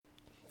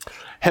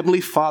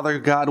Heavenly Father,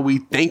 God, we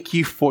thank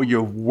you for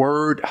your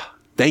word.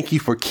 Thank you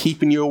for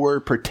keeping your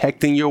word,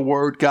 protecting your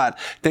word, God.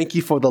 Thank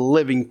you for the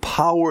living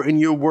power in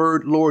your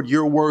word, Lord.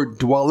 Your word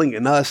dwelling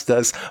in us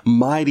does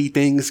mighty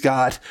things,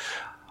 God.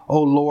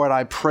 Oh, Lord,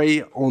 I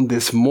pray on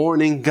this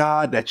morning,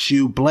 God, that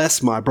you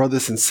bless my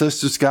brothers and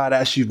sisters, God,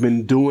 as you've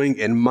been doing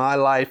in my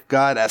life,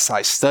 God, as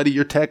I study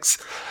your text.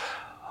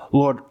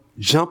 Lord,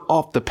 jump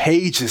off the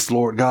pages,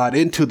 Lord God,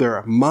 into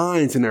their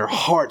minds and their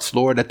hearts,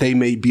 Lord, that they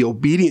may be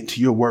obedient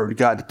to your word,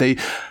 God,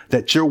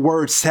 that your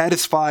word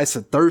satisfies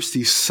a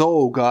thirsty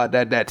soul, God,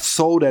 that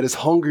soul that is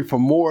hungry for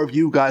more of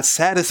you, God,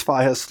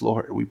 satisfy us,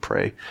 Lord, we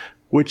pray,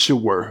 with your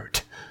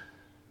word.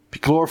 Be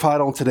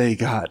glorified on today,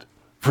 God.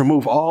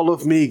 Remove all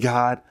of me,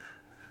 God,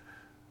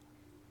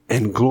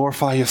 and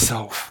glorify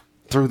yourself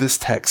through this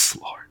text,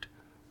 Lord.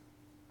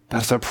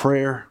 That's our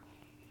prayer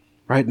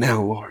right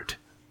now, Lord.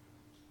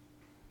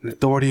 In the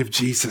authority of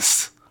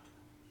Jesus.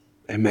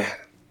 Amen.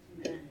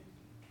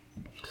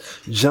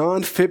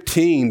 John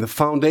 15, the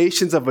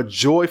foundations of a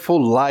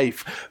joyful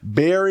life,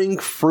 bearing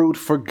fruit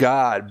for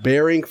God,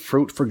 bearing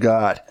fruit for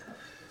God.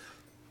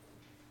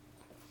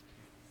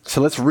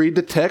 So let's read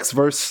the text,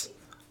 verses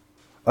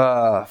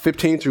 1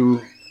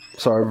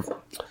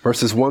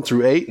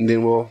 through 8, and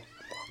then we'll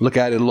look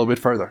at it a little bit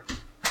further.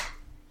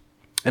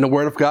 And the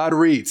word of God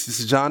reads, this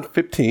is John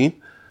 15,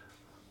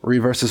 read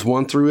verses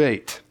 1 through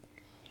 8.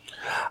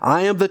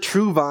 I am the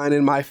true vine,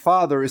 and my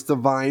Father is the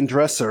vine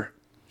dresser.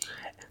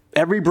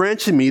 Every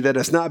branch in me that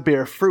does not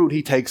bear fruit,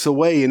 he takes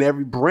away. And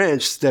every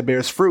branch that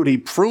bears fruit, he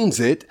prunes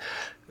it,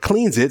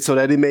 cleans it, so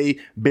that it may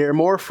bear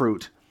more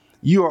fruit.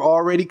 You are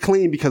already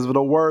clean because of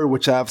the word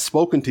which I have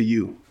spoken to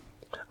you.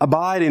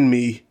 Abide in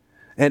me,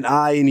 and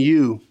I in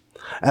you.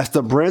 As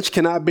the branch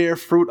cannot bear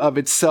fruit of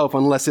itself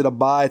unless it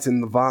abides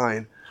in the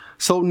vine,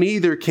 so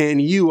neither can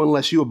you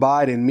unless you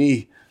abide in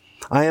me.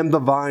 I am the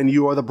vine,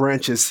 you are the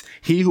branches.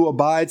 He who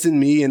abides in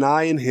me and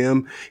I in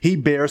him, he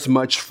bears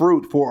much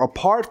fruit. For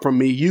apart from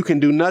me, you can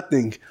do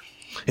nothing.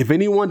 If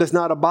anyone does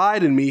not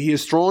abide in me, he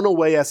is thrown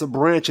away as a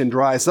branch and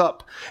dries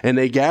up. And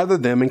they gather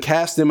them and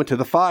cast them into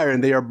the fire,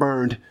 and they are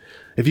burned.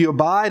 If you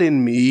abide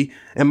in me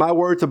and my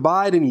words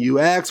abide in you,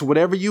 ask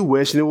whatever you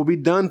wish and it will be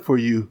done for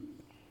you.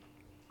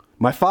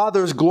 My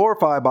Father is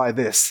glorified by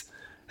this,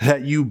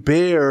 that you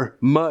bear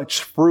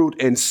much fruit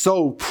and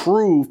so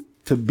prove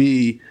to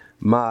be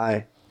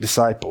my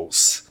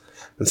disciples.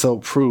 And so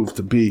prove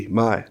to be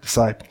my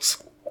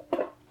disciples.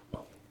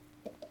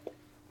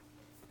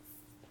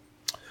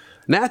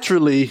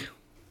 Naturally,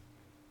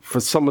 for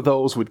some of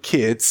those with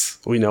kids,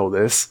 we know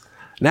this,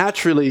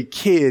 naturally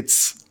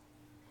kids,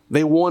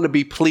 they want to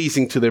be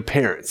pleasing to their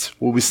parents.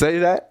 Will we say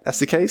that? That's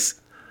the case?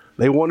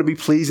 They want to be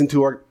pleasing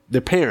to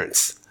their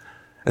parents.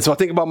 And so I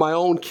think about my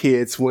own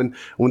kids when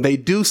they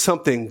do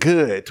something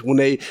good, when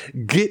they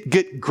get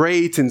good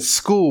grades in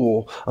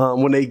school,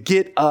 when they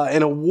get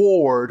an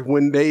award,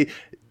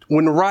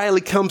 when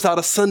Riley comes out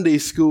of Sunday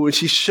school and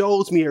she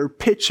shows me her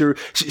picture,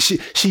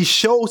 she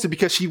shows it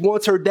because she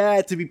wants her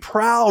dad to be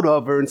proud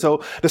of her. And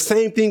so the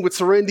same thing with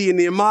Serenity and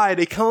Nehemiah.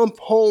 They come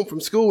home from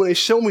school and they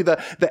show me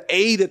the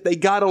A that they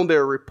got on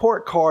their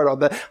report card or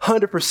the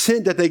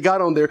 100% that they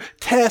got on their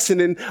test. And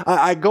then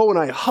I go and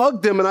I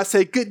hug them and I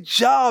say, good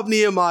job,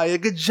 Nehemiah.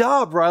 Good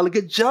job, Riley.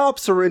 Good job,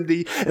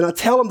 Serenity. And I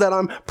tell them that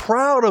I'm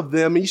proud of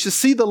them. And you should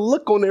see the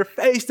look on their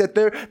face that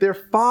their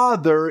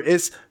father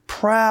is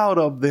proud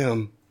of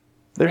them.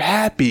 They're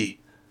happy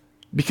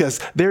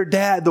because their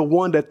dad, the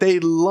one that they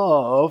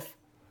love,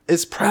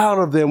 is proud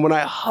of them. When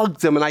I hug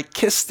them and I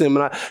kiss them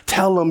and I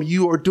tell them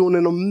you are doing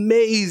an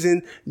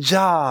amazing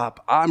job,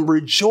 I'm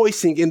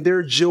rejoicing in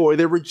their joy.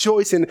 They're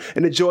rejoicing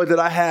in the joy that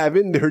I have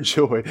in their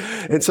joy.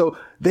 And so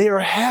they are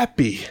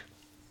happy.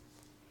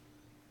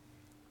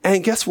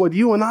 And guess what?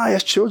 You and I,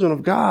 as children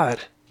of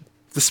God,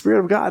 the Spirit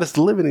of God is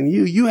living in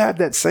you. You have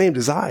that same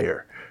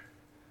desire.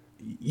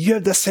 You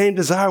have the same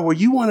desire where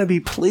you want to be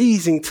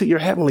pleasing to your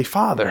Heavenly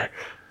Father.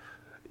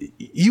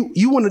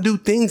 You want to do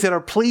things that are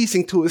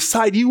pleasing to His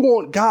sight. You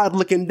want God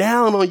looking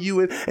down on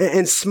you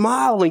and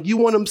smiling. You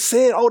want Him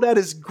saying, oh, that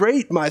is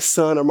great, my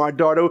son or my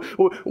daughter.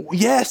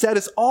 Yes, that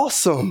is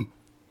awesome.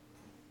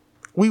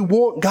 We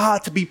want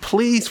God to be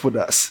pleased with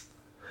us.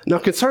 Now,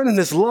 concerning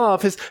His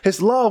love,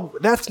 His love,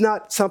 that's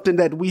not something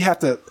that we have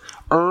to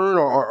earn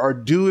or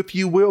do, if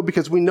you will,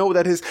 because we know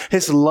that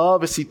His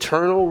love is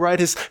eternal, right?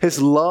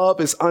 His love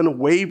is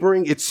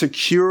unwavering. It's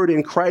secured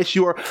in Christ.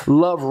 You are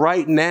loved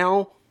right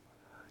now.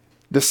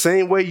 The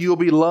same way you'll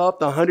be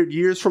loved 100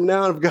 years from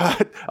now, if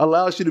God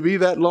allows you to be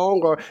that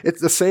long, or it's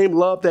the same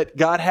love that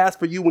God has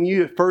for you when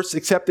you first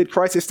accepted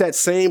Christ. It's that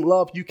same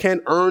love. You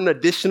can't earn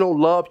additional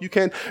love. You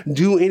can't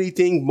do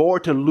anything more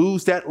to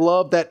lose that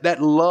love.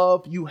 That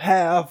love you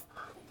have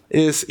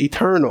is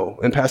eternal.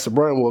 And Pastor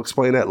Brian will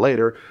explain that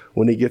later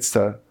when he gets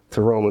to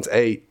Romans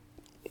 8,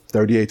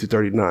 38 to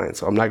 39.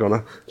 So I'm not going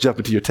to jump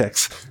into your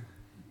text.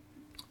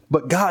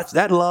 But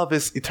that love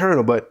is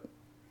eternal. But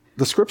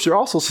the scripture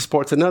also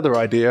supports another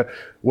idea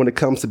when it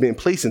comes to being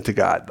pleasing to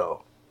God,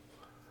 though.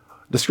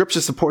 The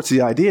scripture supports the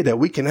idea that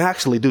we can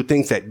actually do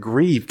things that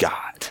grieve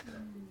God.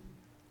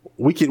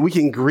 We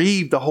can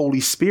grieve the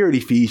Holy Spirit,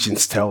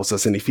 Ephesians tells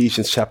us in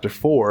Ephesians chapter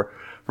 4,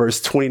 verse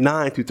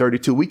 29 through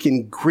 32. We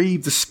can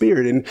grieve the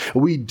Spirit, and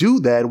we do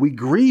that. We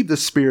grieve the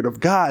Spirit of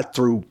God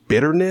through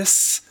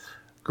bitterness,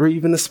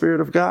 grieving the Spirit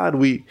of God.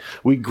 We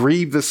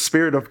grieve the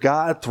Spirit of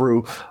God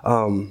through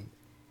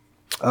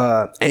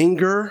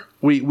anger.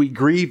 We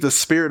grieve the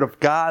Spirit of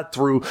God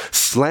through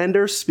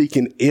slander,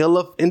 speaking ill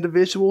of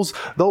individuals.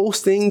 Those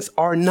things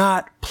are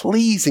not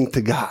pleasing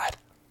to God.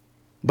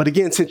 But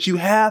again, since you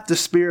have the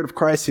Spirit of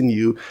Christ in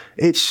you,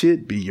 it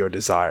should be your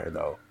desire,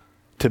 though,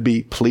 to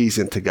be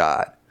pleasing to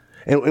God.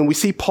 And we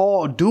see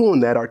Paul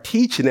doing that or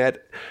teaching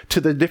that to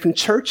the different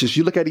churches.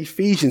 You look at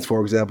Ephesians, for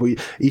example,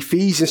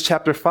 Ephesians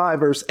chapter 5,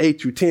 verse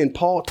 8 through 10.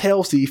 Paul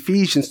tells the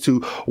Ephesians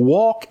to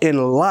walk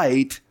in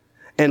light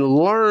and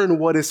learn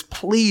what is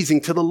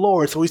pleasing to the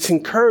Lord. So he's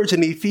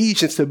encouraging the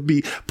Ephesians to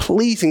be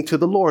pleasing to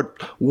the Lord,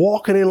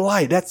 walking in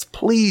light. That's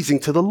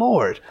pleasing to the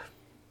Lord.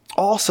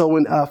 Also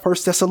in 1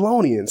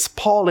 Thessalonians,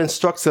 Paul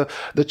instructs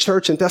the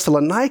church in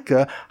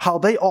Thessalonica how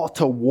they ought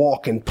to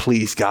walk and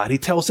please God. He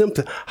tells them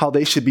how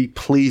they should be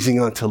pleasing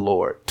to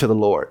the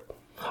Lord.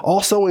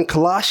 Also in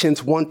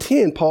Colossians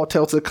 1:10, Paul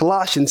tells the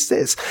Colossians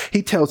this.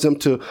 He tells them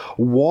to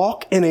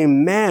walk in a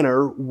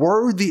manner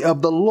worthy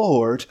of the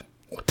Lord,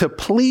 to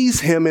please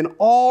him in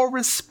all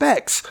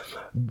respects,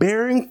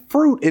 bearing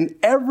fruit in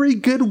every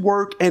good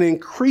work and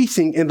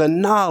increasing in the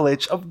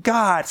knowledge of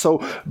God.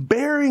 So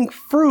bearing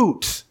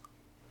fruit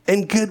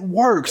and good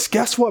works.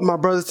 Guess what, my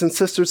brothers and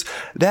sisters?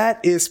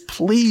 That is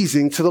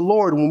pleasing to the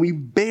Lord. When we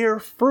bear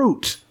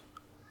fruit,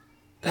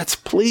 that's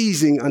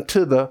pleasing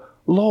unto the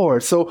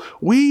Lord. So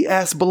we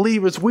as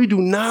believers, we do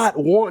not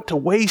want to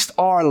waste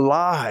our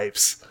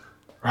lives,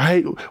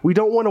 right? We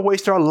don't want to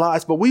waste our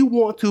lives, but we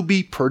want to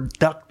be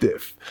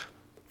productive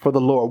for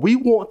the Lord. We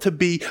want to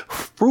be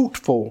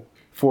fruitful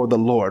for the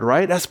Lord,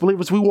 right? As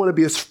believers, we want to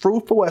be as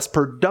fruitful, as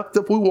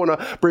productive. We want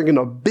to bring in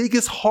the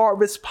biggest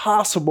harvest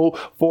possible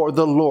for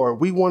the Lord.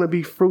 We want to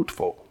be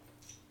fruitful.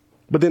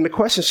 But then the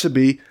question should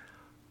be,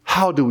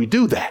 how do we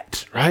do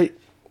that, right?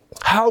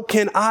 How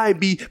can I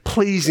be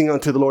pleasing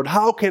unto the Lord?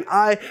 How can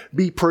I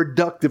be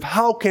productive?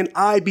 How can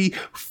I be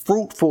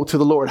fruitful to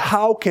the Lord?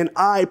 How can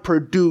I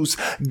produce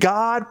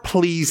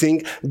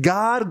God-pleasing,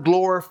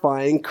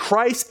 God-glorifying,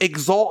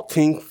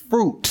 Christ-exalting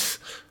fruit?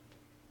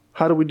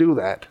 How do we do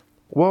that?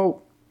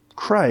 Well,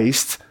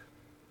 Christ,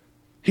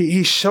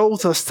 he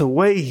shows us the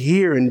way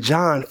here in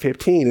John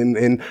 15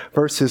 in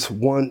verses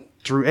 1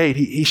 through 8.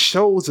 He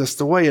shows us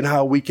the way and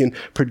how we can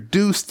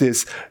produce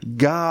this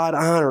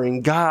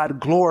God-honoring,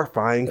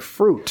 God-glorifying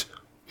fruit.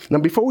 Now,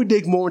 before we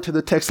dig more into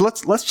the text,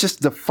 let's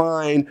just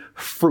define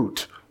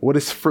fruit. What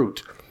is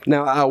fruit?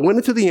 Now, I went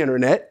into the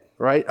internet,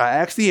 right? I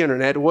asked the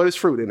internet, what is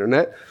fruit,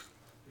 internet?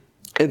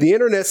 And the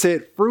internet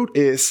said fruit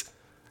is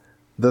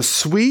the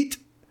sweet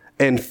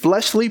and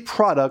fleshly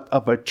product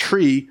of a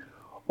tree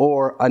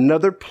or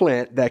another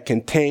plant that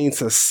contains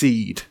a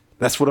seed.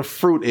 That's what a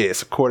fruit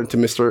is, according to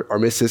Mr. or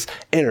Mrs.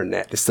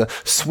 Internet. It's the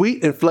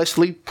sweet and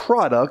fleshly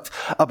product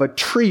of a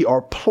tree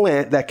or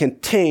plant that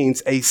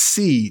contains a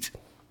seed.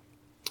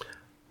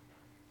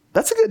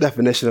 That's a good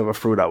definition of a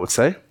fruit, I would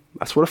say.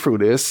 That's what a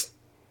fruit is.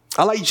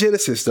 I like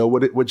Genesis, though,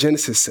 what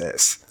Genesis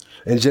says.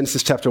 In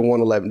Genesis chapter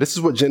 1:11. This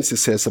is what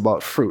Genesis says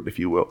about fruit, if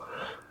you will.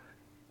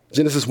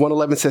 Genesis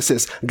 1:11 says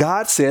this: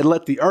 God said,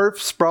 let the earth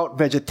sprout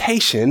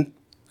vegetation,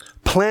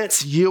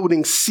 plants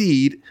yielding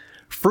seed,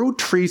 fruit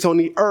trees on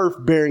the earth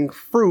bearing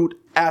fruit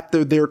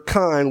after their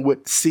kind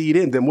with seed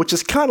in them, which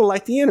is kind of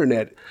like the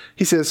internet.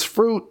 He says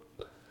fruit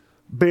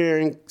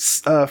bearing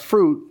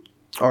fruit,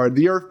 or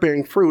the earth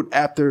bearing fruit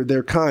after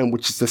their kind,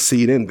 which is the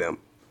seed in them.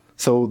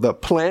 So the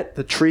plant,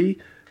 the tree,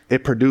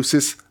 it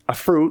produces a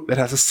fruit that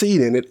has a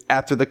seed in it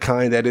after the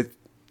kind that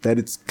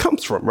it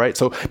comes from, right?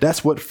 So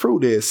that's what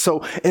fruit is.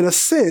 So in a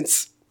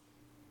sense,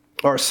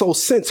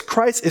 since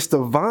Christ is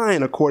the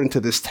vine, according to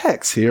this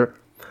text here,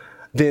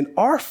 then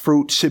our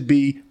fruit should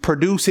be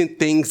producing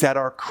things that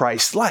are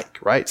Christ-like,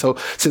 right? So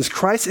since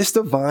Christ is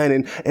the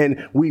vine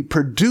and we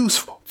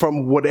produce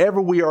from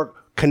whatever we are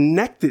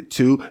connected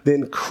to,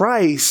 then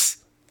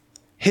Christ,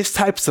 his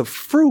types of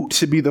fruit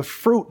should be the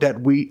fruit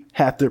that we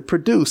have to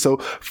produce. So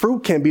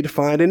fruit can be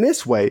defined in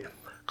this way: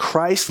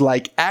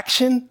 Christ-like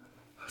action,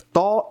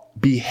 thought,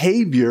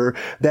 behavior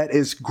that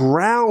is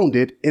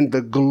grounded in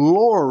the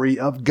glory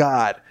of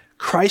God.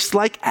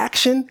 Christ-like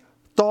action,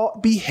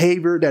 thought,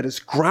 behavior that is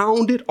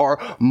grounded or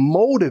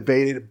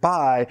motivated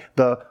by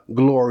the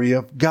glory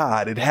of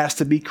God. It has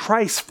to be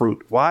Christ's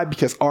fruit. Why?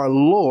 Because our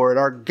Lord,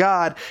 our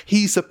God,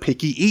 he's a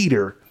picky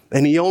eater.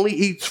 And he only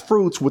eats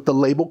fruits with the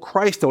label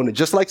Christ on it.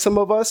 Just like some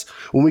of us,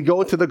 when we go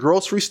into the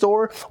grocery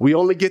store, we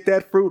only get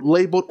that fruit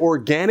labeled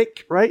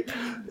organic, right?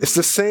 It's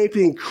the same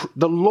thing.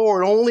 The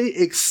Lord only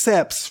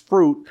accepts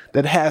fruit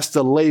that has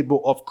the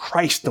label of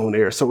Christ on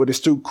there. So it is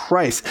through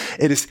Christ.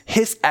 It is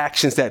his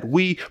actions that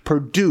we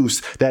produce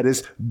that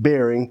is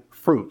bearing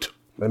fruit.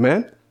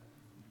 Amen?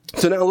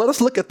 So now let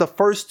us look at the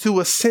first two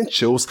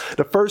essentials,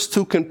 the first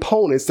two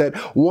components that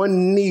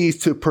one needs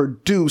to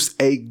produce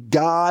a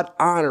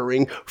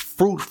God-honoring,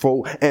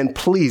 fruitful, and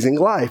pleasing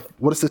life.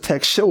 What does the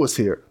text show us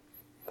here?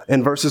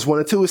 In verses 1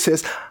 and 2, it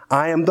says,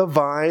 I am the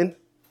vine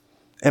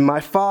and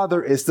my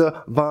Father is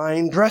the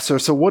vine dresser.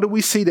 So what do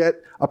we see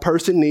that a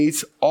person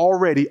needs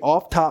already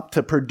off top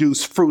to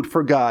produce fruit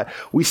for God?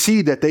 We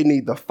see that they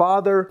need the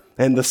Father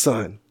and the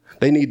Son.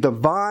 They need the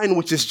vine,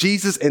 which is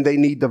Jesus, and they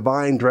need the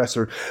vine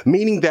dresser,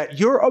 meaning that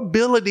your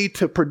ability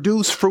to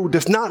produce fruit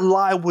does not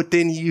lie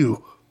within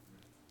you.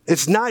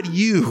 It's not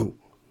you.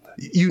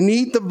 You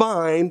need the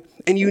vine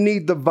and you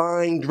need the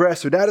vine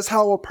dresser. That is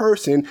how a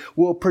person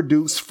will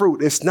produce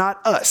fruit. It's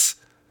not us.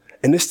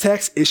 In this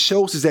text, it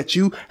shows us that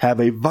you have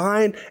a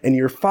vine and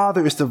your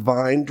Father is the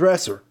vine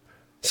dresser.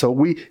 So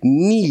we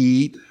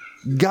need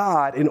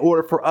God in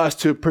order for us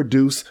to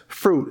produce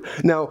fruit.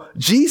 Now,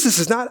 Jesus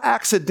is not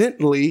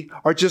accidentally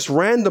or just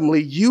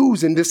randomly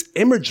using this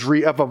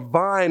imagery of a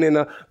vine and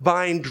a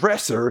vine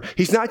dresser.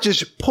 He's not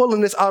just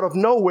pulling this out of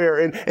nowhere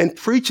and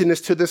preaching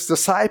this to his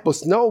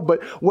disciples. No,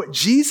 but what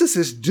Jesus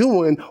is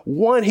doing,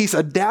 one, he's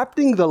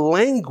adapting the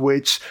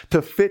language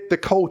to fit the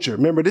culture.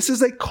 Remember, this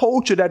is a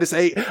culture that is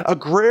a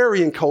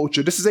agrarian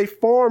culture. This is a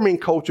farming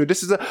culture.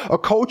 This is a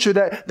culture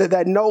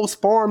that knows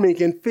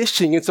farming and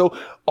fishing. And so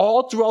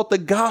all throughout the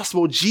gospel,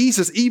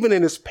 Jesus, even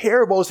in his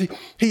parables,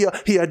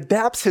 he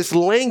adapts his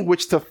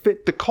language to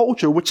fit the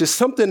culture, which is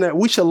something that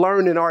we should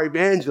learn in our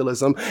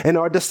evangelism and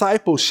our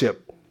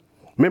discipleship.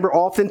 Remember,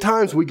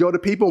 oftentimes we go to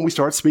people and we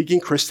start speaking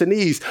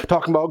Christianese,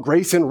 talking about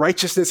grace and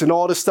righteousness and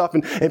all this stuff,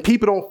 and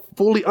people don't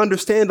fully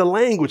understand the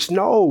language.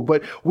 No,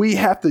 but we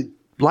have to,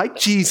 like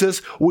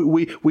Jesus,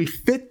 we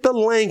fit the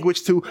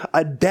language to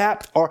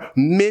adapt or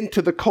mend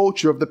to the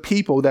culture of the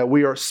people that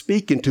we are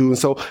speaking to. And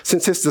so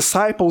since his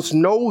disciples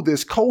know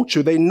this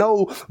culture, they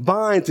know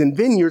vines and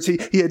vineyards,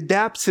 he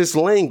adapts his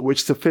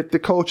language to fit the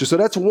culture. So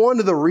that's one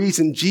of the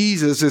reasons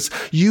Jesus is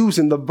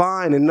using the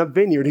vine and the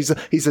vineyard.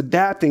 He's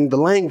adapting the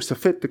language to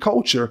fit the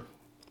culture.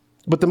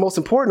 But the most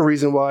important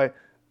reason why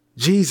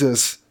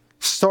Jesus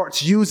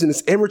starts using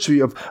this imagery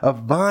of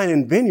vine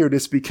and vineyard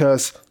is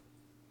because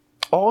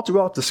all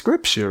throughout the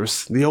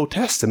scriptures, the Old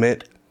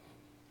Testament,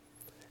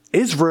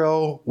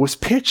 Israel was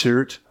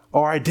pictured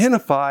or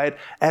identified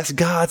as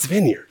God's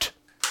vineyard.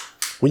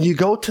 When you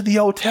go to the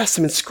Old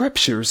Testament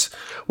scriptures,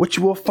 what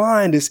you will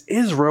find is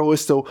Israel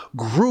is the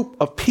group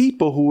of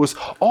people who was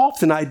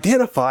often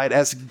identified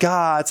as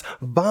God's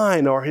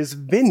vine or his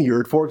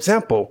vineyard. For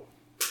example,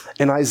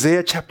 in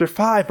Isaiah chapter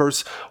 5,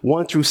 verse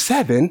 1 through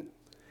 7,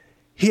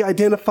 he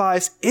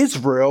identifies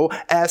Israel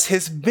as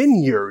his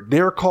vineyard.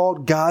 They're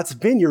called God's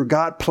vineyard.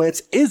 God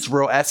plants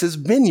Israel as his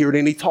vineyard,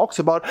 and he talks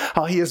about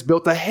how he has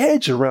built a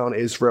hedge around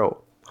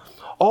Israel.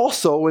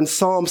 Also, in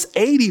Psalms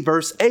 80,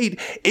 verse 8,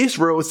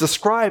 Israel is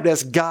described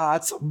as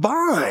God's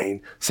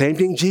vine. Same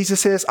thing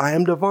Jesus says, I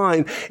am the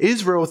vine.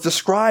 Israel is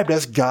described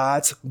as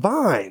God's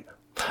vine.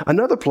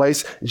 Another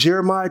place,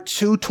 Jeremiah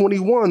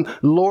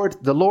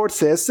 2:21, the Lord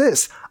says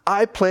this,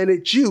 I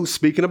planted you,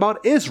 speaking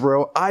about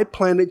Israel, I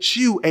planted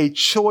you a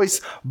choice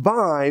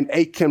vine,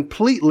 a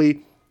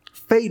completely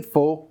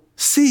faithful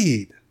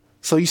seed.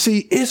 So you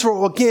see,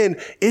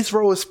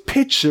 Israel is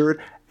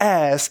pictured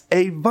as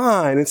a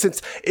vine. And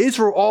since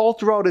Israel all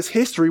throughout its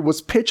history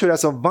was pictured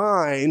as a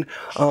vine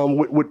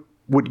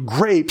with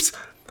grapes,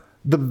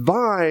 the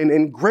vine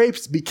and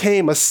grapes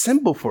became a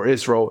symbol for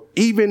Israel.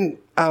 Even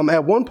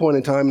at one point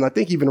in time, and I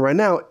think even right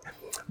now,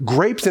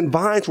 grapes and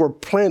vines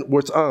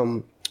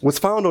was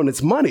found on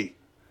its money.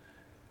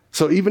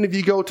 So even if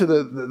you go to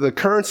the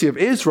currency of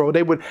Israel,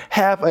 they would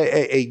have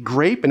a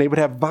grape and they would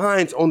have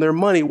vines on their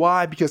money.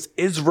 Why? Because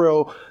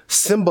Israel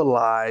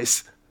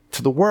symbolized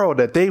to the world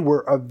that they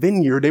were a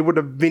vineyard. They were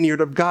the vineyard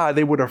of God.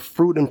 They were the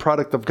fruit and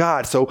product of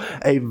God. So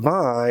a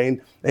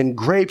vine and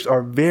grapes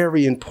are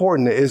very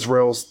important to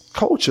Israel's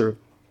culture.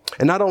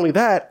 And not only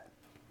that,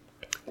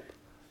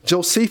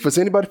 Josephus,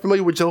 anybody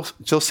familiar with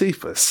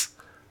Josephus?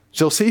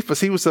 Josephus,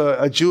 he was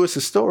a Jewish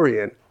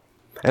historian.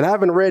 And I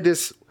haven't read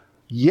this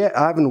yet.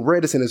 I haven't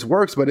read this in his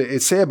works, but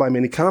it's said by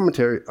many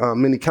commenters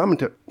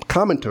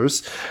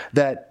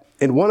that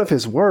in one of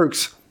his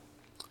works,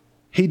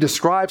 he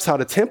describes how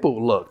the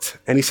temple looked.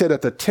 And he said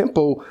that the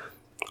temple,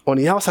 on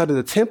the outside of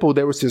the temple,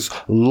 there was this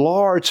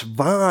large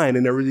vine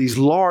and there were these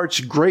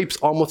large grapes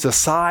almost the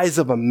size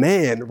of a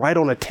man right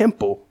on a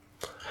temple.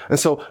 And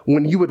so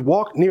when you would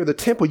walk near the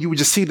temple, you would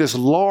just see this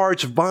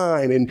large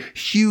vine and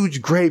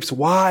huge grapes.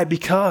 Why?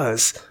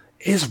 Because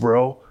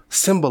Israel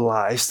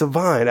symbolized the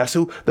vine. That's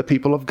who the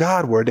people of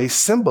God were. They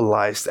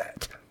symbolized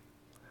that.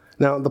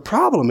 Now, the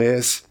problem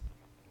is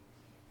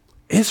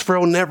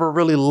Israel never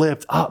really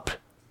lived up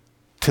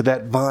to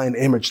that vine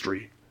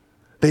imagery.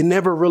 They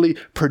never really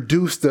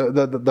produced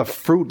the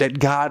fruit that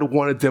God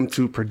wanted them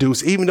to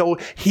produce. Even though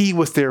he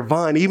was their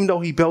vine, even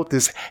though he built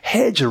this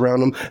hedge around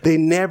them, they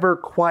never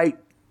quite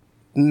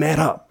met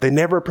up. They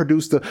never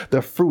produced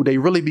the fruit. They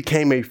really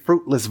became a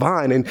fruitless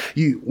vine. And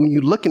when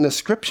you look in the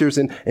scriptures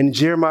in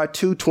Jeremiah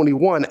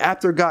 2:21,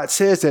 after God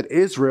says that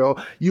Israel,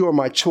 you are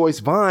my choice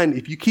vine,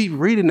 if you keep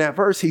reading that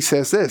verse, he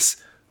says this.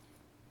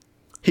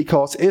 He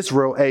calls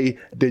Israel a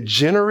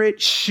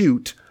degenerate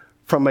shoot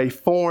from a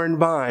foreign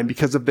vine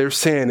because of their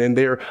sin and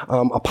their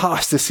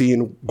apostasy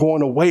and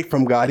going away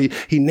from God.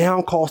 He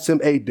now calls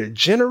them a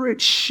degenerate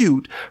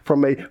shoot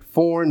from a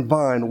foreign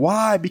vine.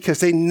 Why? Because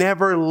they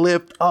never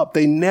lived up.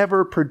 They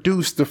never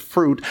produced the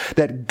fruit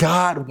that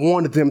God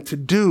wanted them to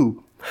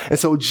do. And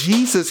so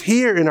Jesus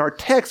here in our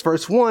text,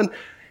 verse 1,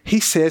 he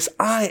says,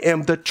 I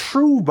am the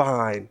true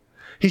vine.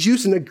 He's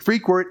using the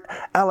Greek word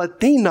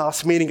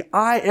alethinos, meaning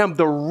I am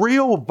the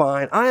real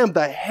vine. I am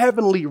the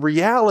heavenly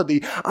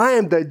reality. I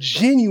am the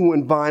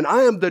genuine vine.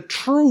 I am the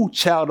true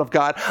child of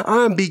God.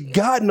 I am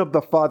begotten of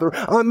the Father.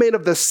 I'm made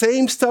of the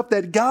same stuff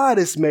that God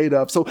is made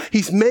of. So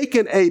he's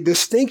making a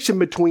distinction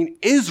between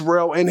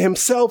Israel and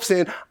himself,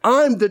 saying,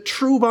 I'm the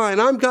true vine.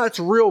 I'm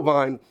God's real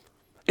vine.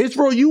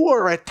 Israel, you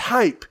are a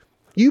type.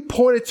 You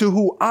pointed to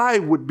who I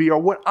would be or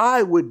what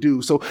I would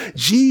do. So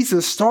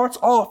Jesus starts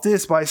off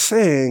this by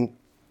saying,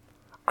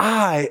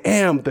 I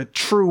am the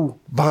true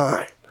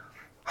vine.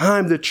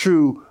 I'm the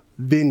true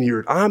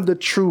vineyard. I'm the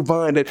true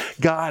vine that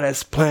God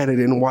has planted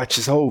and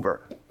watches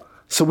over.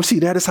 So we see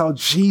that is how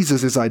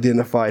Jesus is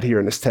identified here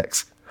in this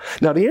text.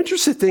 Now, the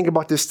interesting thing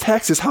about this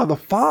text is how the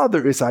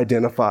Father is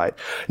identified.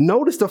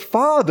 Notice the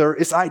Father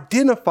is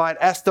identified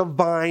as the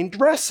vine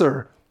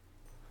dresser.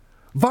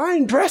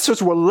 Vine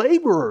dressers were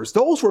laborers.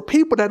 Those were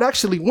people that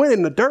actually went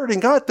in the dirt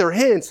and got their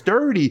hands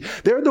dirty.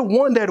 They're the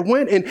one that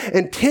went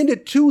and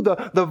tended to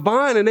the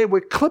vine, and they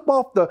would clip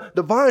off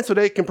the vine so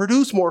they can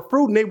produce more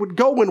fruit, and they would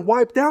go and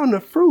wipe down the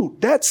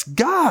fruit. That's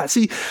God.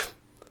 See,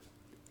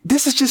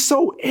 this is just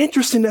so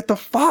interesting that the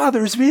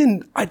Father is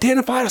being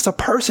identified as a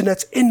person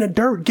that's in the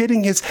dirt,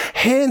 getting his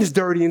hands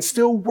dirty and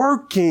still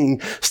working,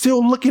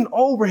 still looking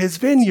over his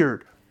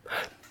vineyard.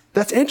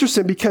 That's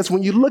interesting because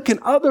when you look in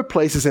other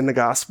places in the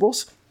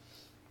Gospels,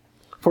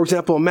 for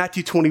example, in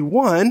Matthew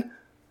 21,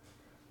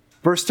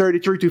 verse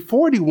 33 to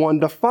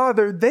 41, the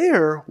Father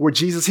there, where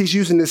Jesus, he's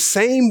using the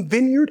same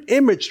vineyard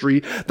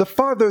imagery, the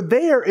Father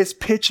there is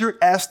pictured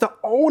as the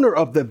owner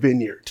of the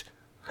vineyard.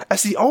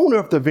 As the owner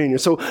of the vineyard.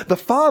 So the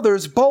Father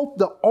is both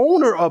the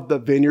owner of the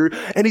vineyard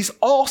and he's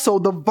also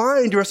the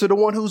vine dresser, the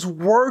one who's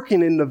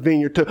working in the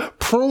vineyard to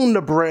prune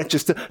the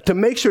branches, to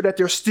make sure that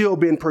they're still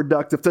being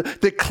productive,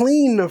 to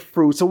clean the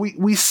fruit. So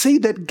we see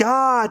that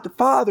God, the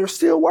Father, is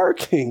still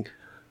working.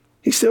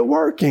 He's still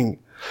working.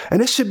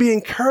 And this should be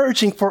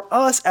encouraging for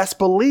us as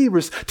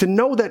believers to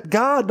know that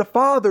God the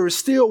Father is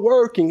still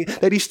working,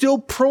 that he's still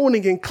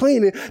pruning and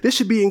cleaning. This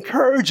should be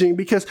encouraging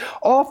because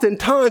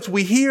oftentimes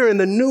we hear in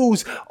the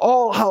news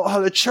all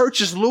how the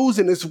church is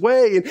losing its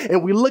way.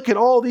 And we look at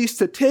all these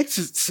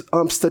statistics,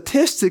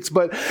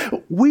 but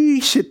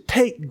we should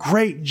take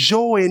great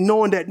joy in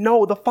knowing that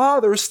no, the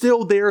Father is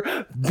still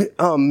there,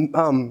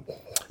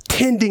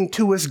 tending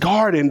to his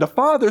garden. The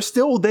Father's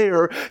still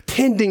there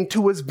tending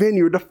to his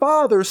vineyard. The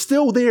Father's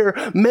still there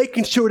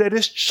making sure that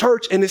his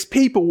church and his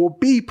people will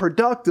be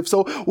productive.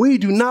 So we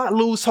do not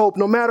lose hope.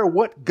 No matter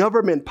what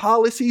government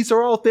policies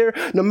are out there,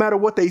 no matter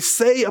what they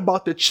say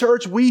about the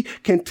church, we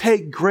can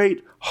take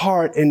great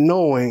heart in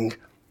knowing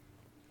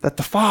that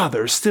the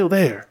Father is still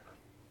there,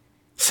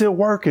 still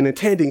working and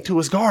tending to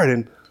his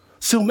garden,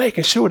 still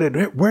making sure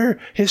that where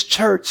his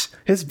church,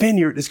 his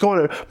vineyard is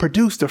going to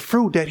produce the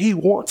fruit that he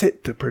wants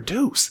it to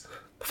produce.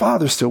 The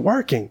Father's still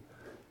working.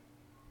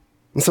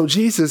 And so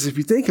Jesus, if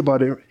you think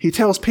about it, he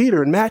tells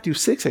Peter in Matthew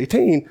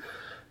 6:18,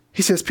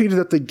 he says, Peter,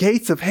 that the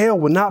gates of hell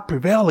will not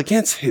prevail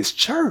against his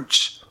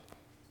church.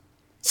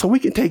 So we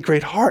can take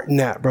great heart in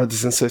that,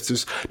 brothers and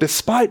sisters.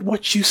 Despite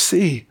what you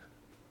see,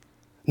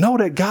 know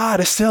that God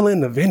is still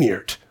in the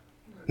vineyard.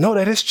 Know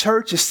that his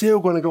church is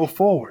still going to go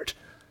forward.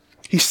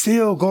 He's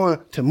still going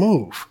to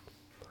move.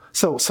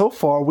 So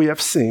far we have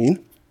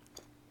seen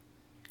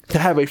to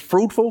have a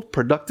fruitful,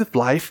 productive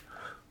life,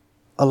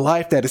 a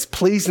life that is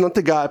pleasing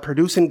unto God,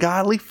 producing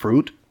godly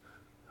fruit.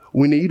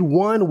 We need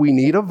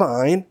a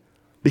vine,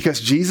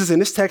 because Jesus in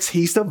this text,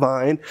 he's the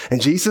vine.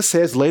 And Jesus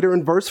says later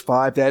in verse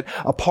 5 that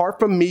apart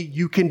from me,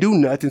 you can do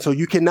nothing. So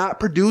you cannot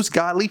produce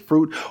godly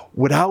fruit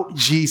without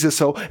Jesus.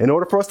 So in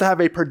order for us to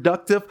have a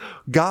productive,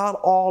 God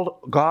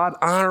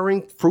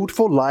honoring,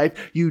 fruitful life,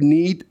 you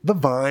need the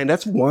vine.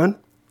 That's one.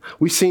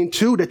 We've seen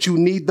too that you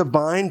need the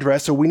vine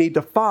dresser. We need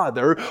the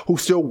Father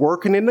who's still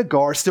working in the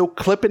garden, still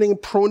clipping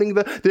and pruning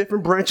the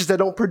different branches that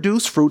don't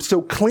produce fruit,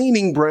 still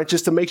cleaning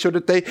branches to make sure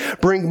that they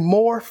bring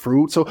more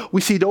fruit. So we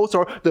see those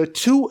are the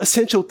two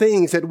essential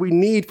things that we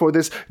need for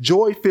this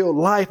joy-filled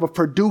life of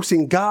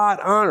producing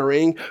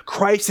God-honoring,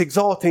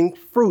 Christ-exalting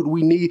fruit.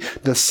 We need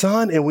the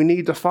Son and we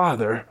need the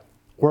Father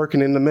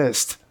working in the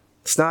midst.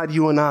 It's not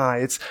you and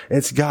I,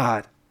 it's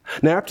God.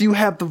 Now, after you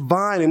have the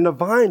vine and the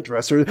vine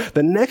dresser,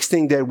 the next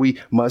thing that we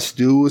must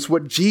do is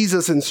what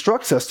Jesus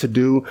instructs us to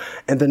do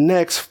in the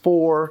next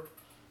 3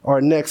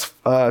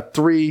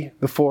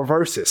 to 4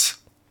 verses.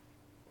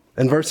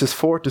 In verses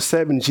 4 to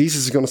 7,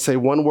 Jesus is going to say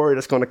one word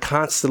that's going to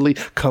constantly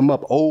come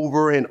up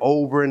over and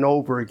over and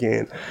over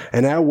again.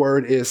 And that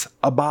word is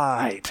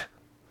abide.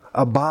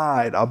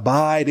 Abide.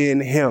 Abide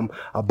in him.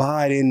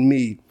 Abide in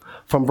me.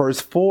 From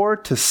verse 4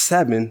 to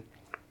 7,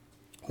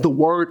 the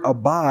word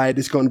abide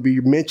is going to be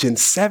mentioned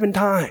 7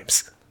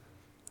 times.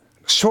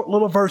 short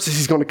little verses,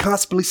 he's going to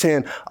constantly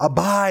saying,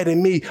 abide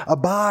in me,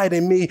 abide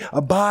in me,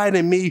 abide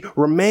in me,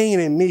 remain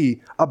in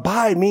me.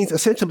 Abide means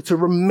essentially to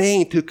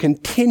remain, to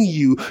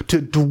continue,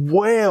 to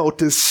dwell,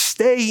 to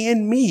stay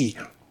in me.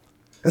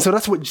 And so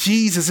that's what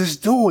Jesus is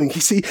doing.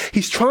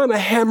 He's trying to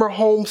hammer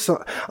home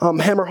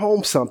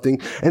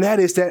something, and that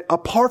is that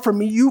apart from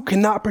me, you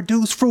cannot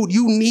produce fruit.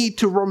 You need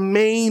to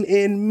remain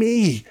in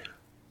me.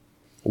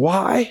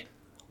 Why?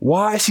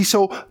 Why is he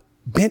so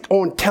bent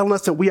on telling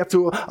us that we have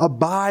to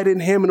abide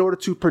in him in order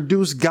to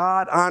produce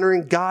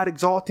God-honoring,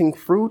 God-exalting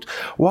fruit?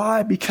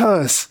 Why?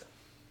 Because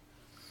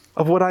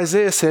of what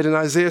Isaiah said in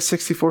Isaiah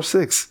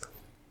 64:6.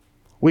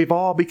 We've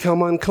all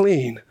become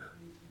unclean.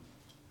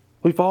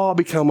 We've all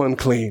become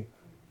unclean.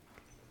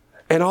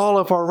 And all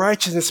of our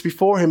righteousness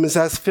before him is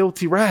as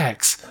filthy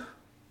rags.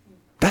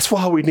 That's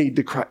why we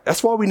need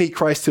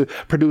Christ to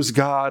produce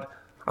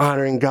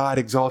God-honoring,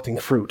 God-exalting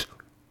fruit.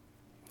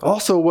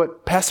 Also,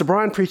 what Pastor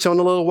Brian preached on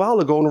a little while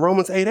ago in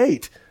Romans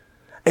 8:8.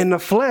 In the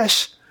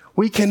flesh,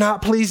 we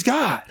cannot please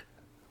God.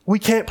 We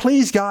can't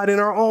please God in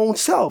our own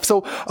self.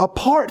 So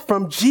apart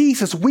from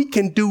Jesus, we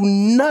can do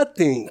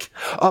nothing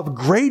of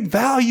great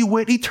value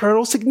with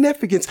eternal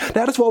significance.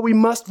 That is why we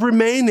must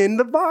remain in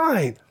the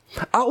vine.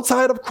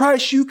 Outside of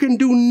Christ, you can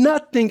do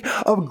nothing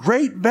of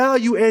great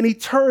value and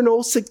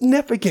eternal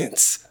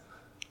significance.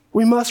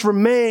 We must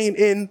remain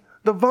in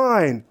the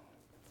vine.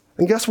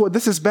 And guess what?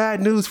 This is bad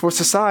news for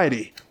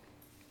society.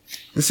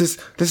 This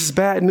is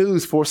bad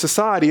news for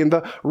society. And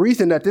the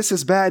reason that this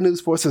is bad news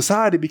for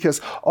society,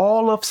 because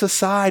all of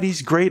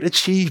society's great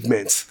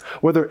achievements,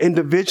 whether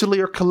individually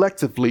or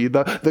collectively,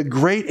 the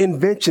great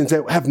inventions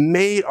that have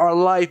made our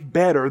life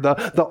better,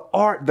 the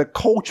art, the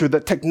culture,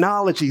 the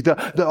technology,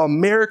 the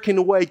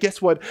American way,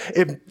 guess what?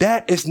 If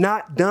that is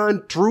not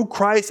done through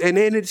Christ and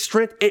in its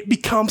strength, it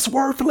becomes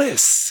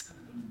worthless.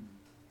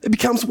 It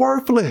becomes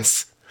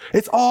worthless.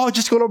 It's all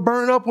just going to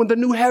burn up when the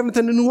new heavens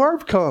and the new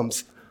earth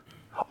comes.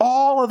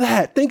 All of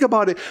that. Think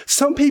about it.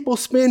 Some people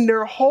spend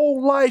their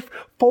whole life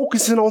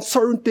focusing on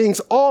certain things,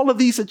 all of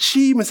these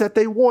achievements that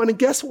they want. And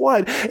guess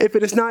what? If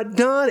it is not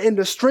done in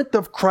the strength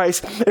of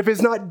Christ, if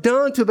it's not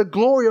done to the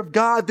glory of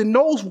God, then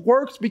those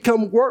works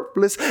become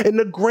worthless in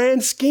the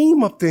grand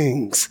scheme of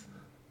things.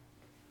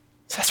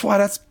 That's why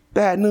that's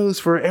bad news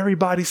for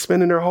everybody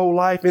spending their whole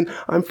life. And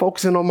I'm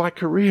focusing on my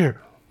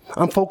career.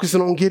 I'm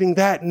focusing on getting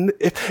that. And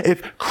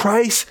if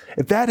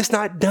that is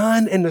not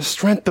done in the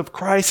strength of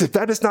Christ, if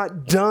that is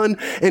not done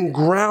and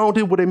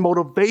grounded with a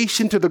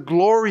motivation to the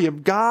glory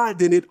of God,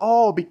 then it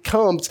all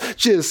becomes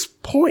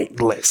just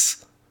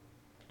pointless,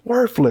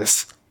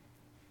 worthless.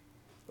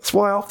 That's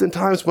why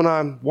oftentimes when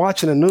I'm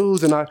watching the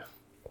news and I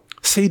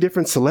see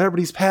different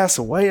celebrities pass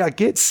away, I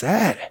get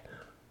sad.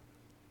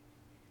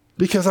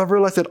 Because I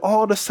realize that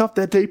all the stuff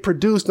that they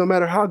produce, no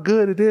matter how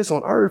good it is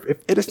on earth, if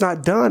it is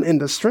not done in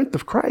the strength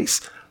of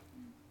Christ,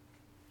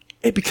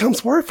 it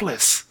becomes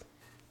worthless.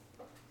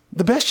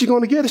 The best you're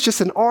going to get is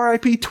just an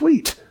RIP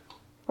tweet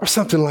or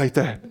something like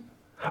that.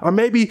 Or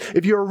maybe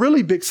if you're a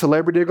really big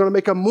celebrity, they're going to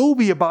make a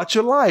movie about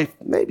your life.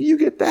 Maybe you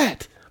get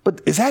that.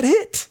 But is that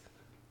it?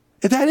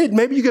 Is that it?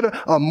 Maybe you get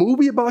a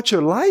movie about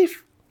your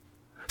life?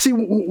 See,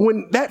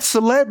 when that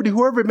celebrity,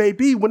 whoever it may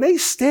be, when they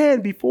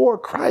stand before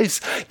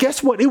Christ,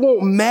 guess what? It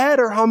won't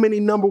matter how many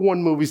number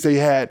one movies they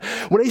had.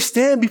 When they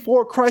stand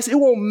before Christ, it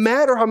won't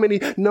matter how many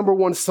number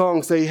one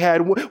songs they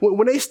had.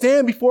 When they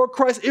stand before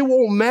Christ, it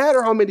won't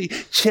matter how many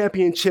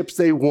championships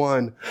they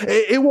won.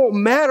 It won't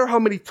matter how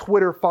many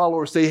Twitter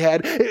followers they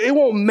had. It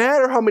won't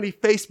matter how many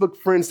Facebook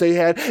friends they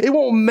had. It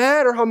won't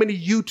matter how many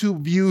YouTube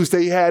views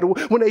they had.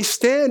 When they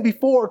stand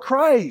before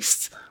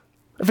Christ,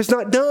 if it's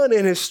not done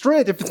in his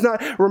strength, if it's not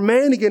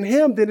remaining in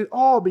him, then it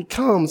all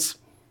becomes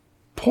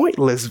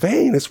pointless,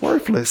 vain, it's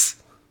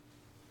worthless.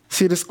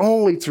 See, it is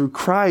only through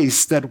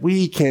Christ that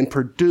we can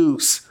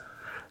produce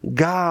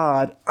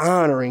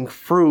God-honoring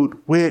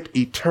fruit with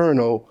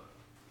eternal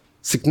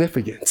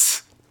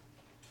significance.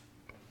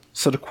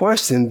 So the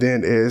question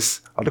then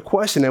is, or the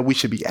question that we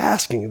should be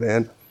asking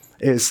then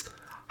is,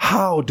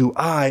 how do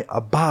I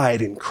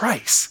abide in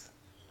Christ?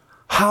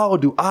 How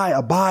do I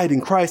abide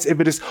in Christ?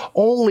 If it is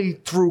only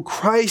through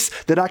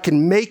Christ that I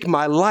can make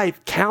my life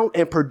count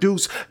and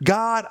produce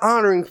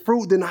God-honoring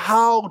fruit, then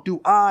how do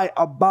I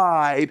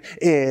abide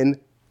in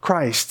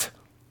Christ?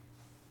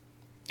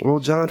 Well,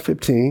 John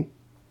 15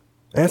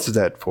 answers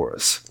that for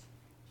us.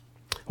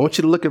 I want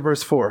you to look at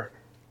verse 4.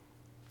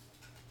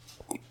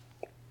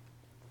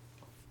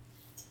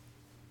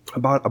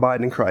 About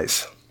abiding in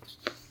Christ.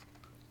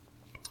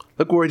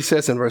 Look what he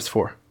says in verse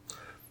 4.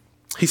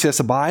 He says,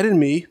 abide in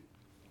me,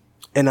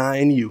 and I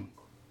in you.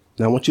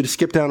 Now I want you to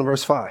skip down to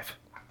verse 5.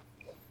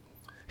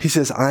 He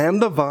says, I am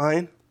the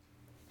vine.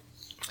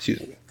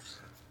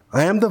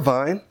 I am the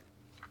vine.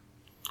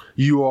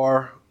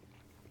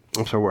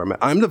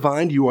 I'm the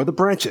vine, you are the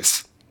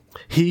branches.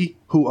 He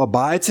who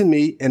abides in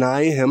me and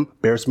I in him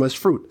bears much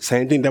fruit.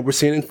 Same thing that we're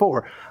seeing in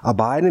 4.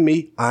 Abide in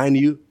me, I in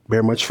you,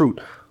 bear much fruit.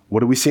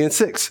 What do we see in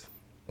 6?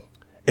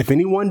 If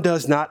anyone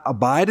does not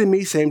abide in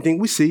me, same thing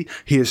we see,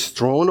 he is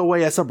thrown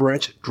away as a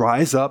branch,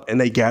 dries up, and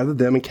they gather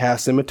them and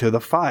cast them into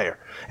the fire,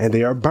 and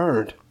they are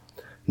burned.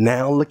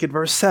 Now look at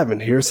verse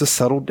 7. Here's the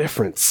subtle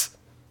difference.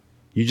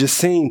 You just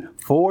seen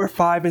 4,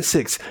 5, and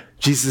 6.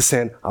 Jesus is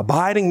saying,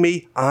 abide in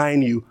me, I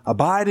in you.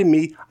 Abide in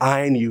me,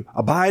 I in you.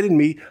 Abide in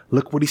me.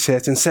 Look what he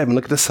says in 7.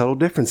 Look at the subtle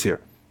difference here.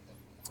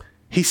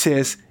 He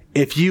says,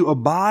 if you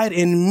abide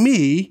in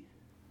me,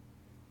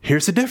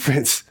 here's the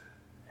difference.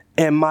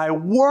 And my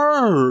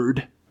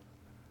word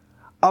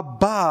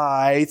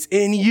abides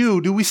in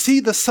you. Do we see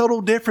the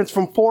subtle difference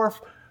from 4,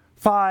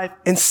 5,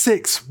 and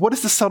 6? What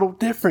is the subtle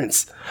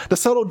difference? The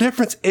subtle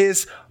difference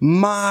is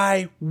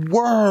my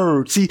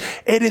word. See,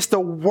 it is the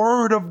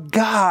word of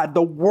God,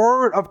 the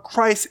word of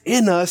Christ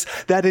in us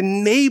that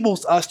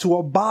enables us to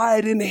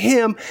abide in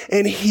him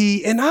and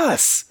he in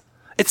us.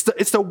 It's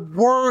the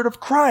word of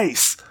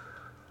Christ.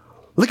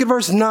 Look at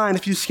verse 9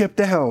 if you skip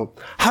down.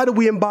 How do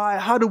we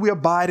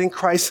abide in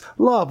Christ's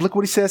love? Look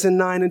what he says in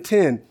 9 and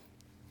 10.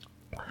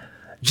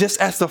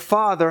 Just as the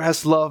Father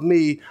has loved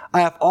me,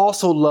 I have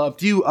also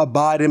loved you.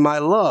 Abide in my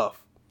love.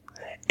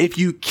 If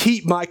you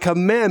keep my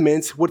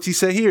commandments, what does he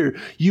say here?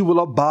 You will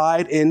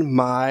abide in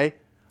my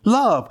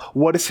love.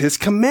 What is his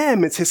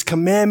commandments? His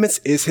commandments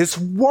is his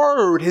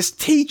word, his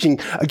teaching.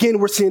 Again,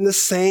 we're seeing the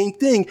same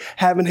thing,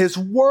 having his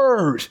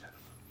word.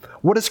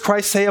 What does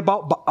Christ say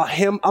about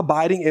him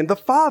abiding in the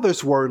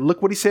Father's word?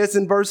 Look what he says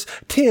in verse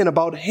 10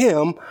 about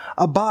him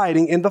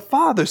abiding in the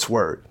Father's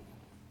word.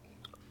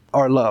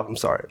 Or love, I'm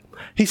sorry.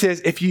 He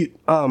says, if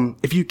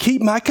you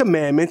keep my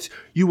commandments,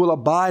 you will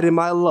abide in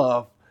my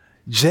love,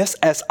 just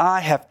as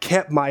I have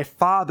kept my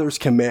Father's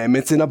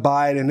commandments and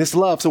abide in his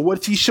love. So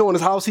what's he showing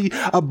us? How is he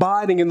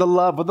abiding in the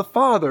love of the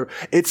Father?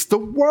 It's the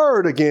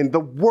word again, the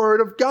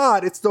word of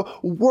God. It's the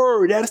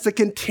word. That is the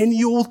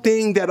continual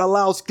thing that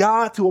allows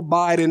God to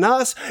abide in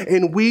us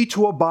and we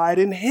to abide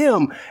in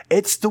him.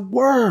 It's the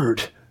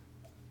word.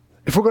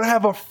 If we're going to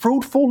have a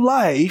fruitful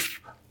life,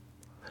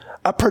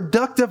 a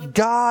productive,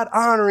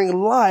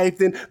 God-honoring life,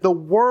 then the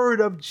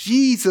word of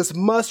Jesus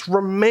must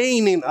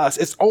remain in us.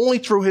 It's only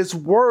through his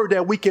word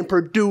that we can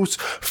produce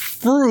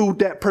fruit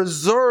that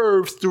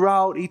preserves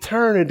throughout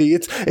eternity.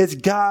 It's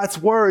God's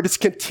word. It's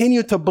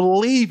continue to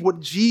believe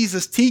what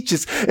Jesus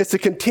teaches. It's to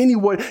continue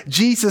what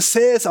Jesus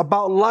says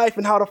about life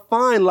and how to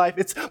find life.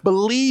 It's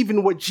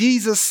believing what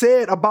Jesus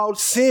said about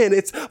sin.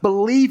 It's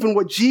believing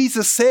what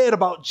Jesus said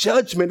about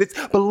judgment.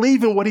 It's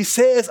believing what he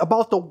says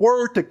about the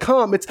word to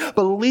come. It's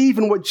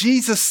believing what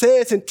Jesus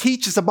says and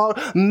teaches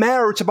about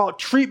marriage, about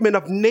treatment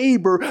of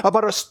neighbor,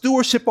 about our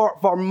stewardship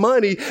of our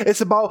money.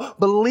 It's about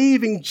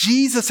believing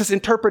Jesus'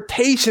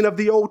 interpretation of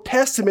the Old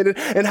Testament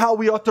and how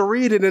we ought to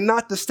read it and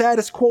not the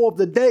status quo of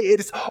the day. It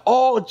is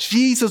all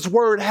Jesus'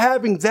 word,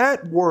 having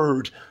that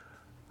word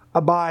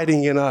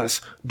abiding in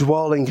us,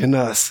 dwelling in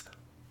us.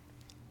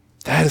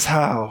 That is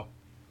how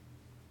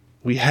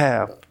we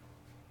have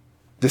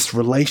this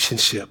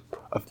relationship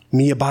of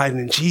me abiding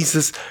in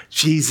Jesus,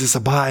 Jesus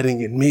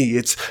abiding in me.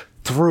 It's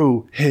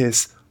through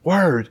his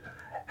word.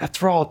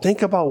 After all,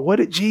 think about, what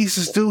did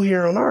Jesus do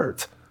here on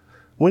earth?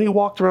 When he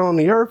walked around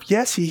the earth,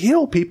 yes, he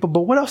healed people,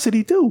 but what else did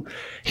he do?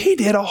 He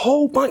did a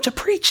whole bunch of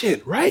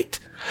preaching, right?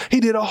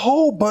 He did a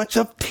whole bunch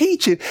of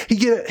teaching. He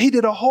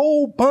did a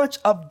whole bunch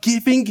of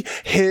giving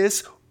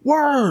his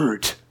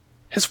word.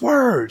 His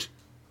word.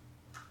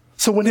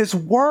 So when his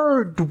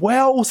word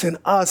dwells in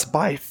us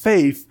by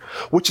faith,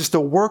 which is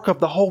the work of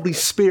the Holy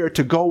Spirit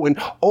to go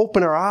and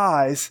open our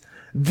eyes,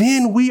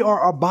 then we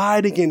are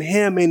abiding in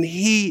him and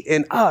he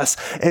in us.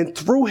 And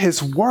through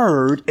his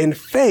word and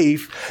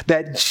faith,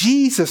 that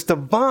Jesus, the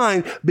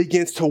vine,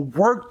 begins to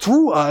work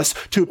through us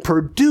to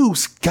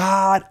produce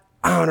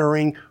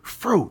God-honoring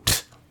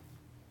fruit.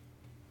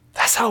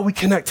 That's how we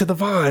connect to the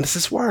vine. It's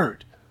his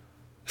word.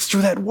 It's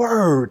through that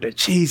word that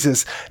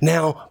Jesus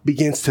now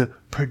begins to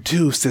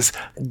produce this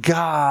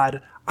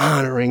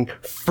God-honoring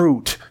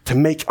fruit to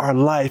make our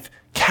life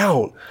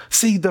count.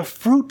 See, the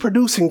fruit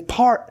producing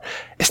part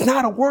is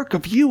not a work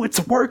of you, it's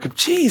a work of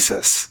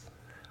Jesus.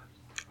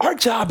 Our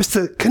job is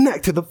to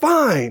connect to the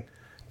vine,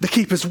 to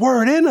keep his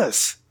word in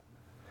us.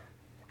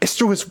 It's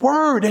through his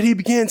word that he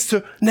begins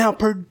to now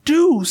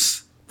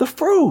produce the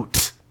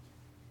fruit.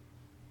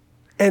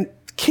 And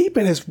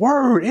keeping his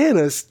word in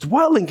us,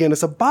 dwelling in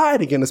us,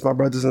 abiding in us, my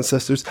brothers and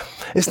sisters,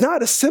 it's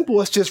not as simple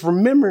as just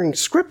remembering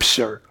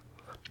scripture.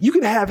 You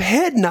can have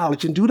head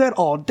knowledge and do that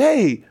all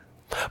day.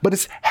 But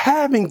it's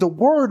having the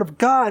word of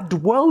God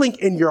dwelling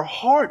in your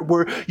heart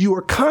where you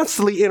are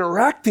constantly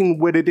interacting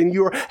with it and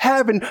you're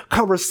having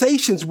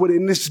conversations with it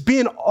and it's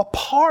being a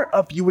part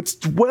of you. It's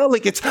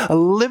dwelling, it's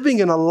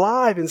living and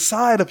alive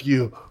inside of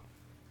you.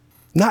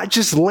 Not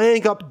just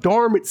laying up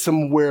dormant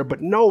somewhere,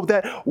 but no,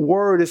 that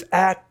word is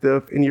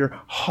active in your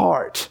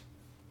heart,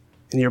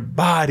 in your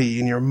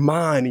body, in your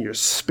mind, in your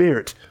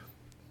spirit.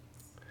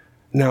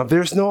 Now, if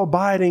there's no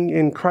abiding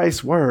in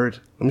Christ's word,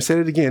 let me say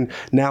it again.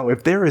 Now,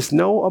 if there is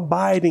no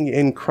abiding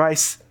in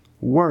Christ's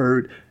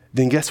word,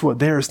 then guess what?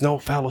 There is no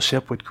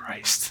fellowship with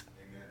Christ.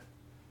 Amen.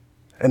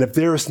 And if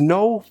there is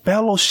no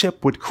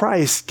fellowship with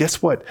Christ,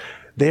 guess what?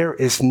 there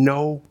is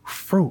no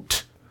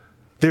fruit.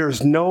 There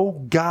is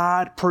no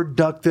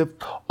God-productive,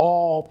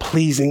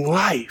 all-pleasing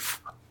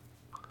life.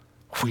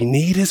 We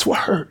need his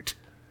word.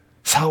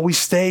 It's how we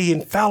stay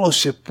in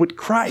fellowship with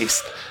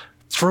Christ,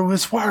 through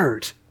his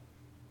word.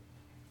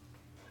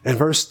 And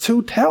verse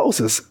 2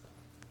 tells us,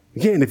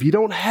 again, if you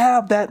don't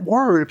have that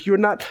word, if you're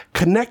not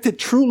connected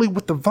truly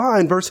with the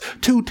vine, verse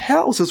 2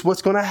 tells us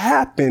what's going to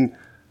happen.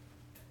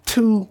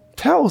 2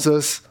 tells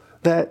us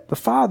that the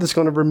Father's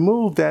going to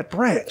remove that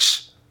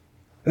branch.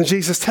 And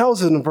Jesus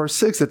tells us in verse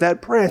 6 that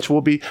that branch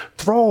will be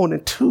thrown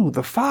into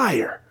the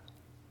fire.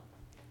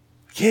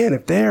 Again,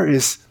 if there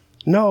is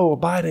no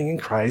abiding in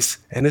Christ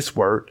and his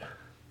word,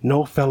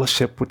 no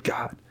fellowship with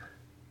God,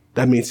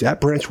 that means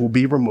that branch will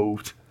be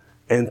removed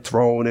and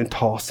thrown and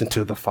tossed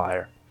into the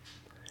fire.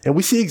 And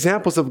we see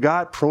examples of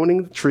God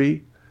pruning the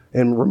tree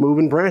and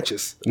removing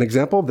branches. An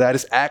example of that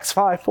is Acts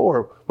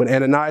 5:4, when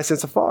Ananias and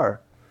Sapphira.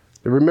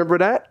 You remember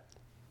that?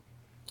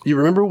 You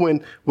remember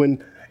when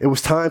it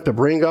was time to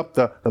bring up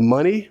the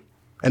money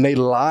and they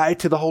lied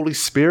to the Holy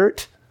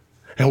Spirit?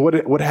 And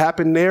what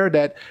happened there,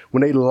 that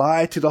when they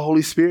lied to the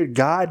Holy Spirit,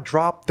 God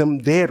dropped them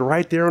dead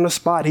right there on the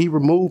spot. He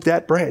removed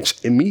that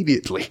branch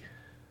immediately.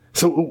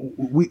 So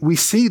we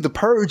see the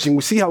purging.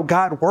 We see how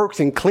God works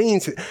and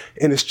cleans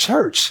in his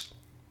church.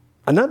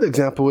 Another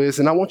example is,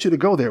 and I want you to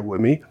go there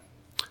with me,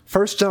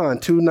 1 John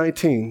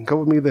 2:19. Go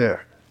with me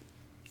there.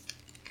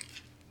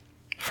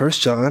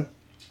 1 John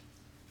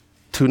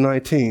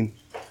 2:19.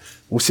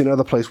 We'll see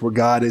another place where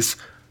God is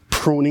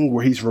pruning,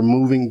 where he's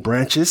removing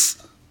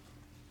branches.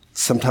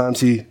 Sometimes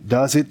he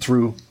does it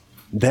through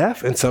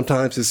death, and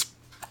sometimes it's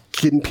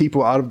getting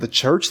people out of the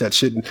church that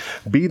shouldn't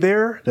be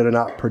there, that are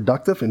not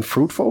productive and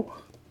fruitful.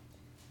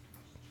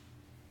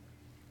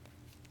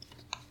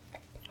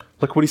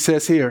 Look what he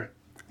says here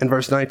in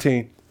verse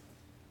 19.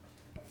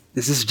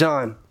 This is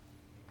John,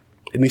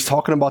 and he's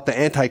talking about the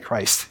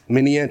Antichrist,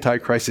 many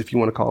Antichrists, if you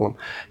want to call them.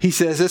 He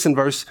says this in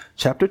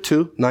chapter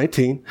 2,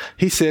 19.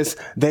 He says,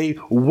 they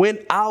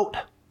went out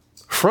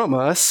from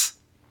us,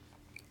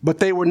 but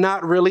they were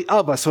not really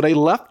of us. So they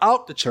left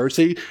out the church.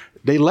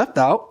 They left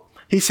out.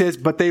 He says,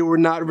 but they were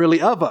not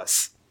really of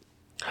us.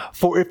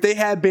 For if they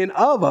had been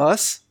of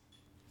us,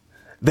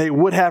 they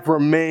would have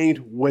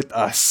remained with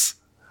us.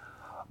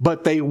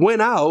 But they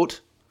went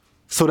out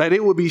so that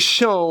it would be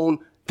shown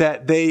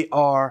that they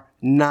are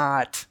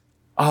not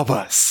of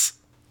us.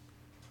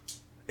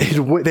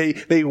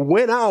 They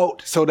went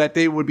out so that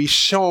they would be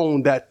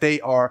shown that they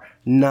are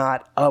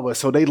not of us.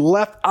 So they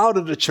left out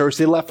of the church.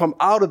 They left from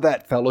out of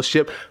that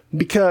fellowship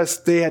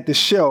because they had to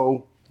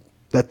show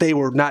that they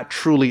were not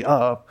truly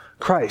of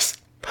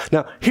Christ.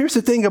 Now, here's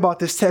the thing about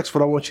this text,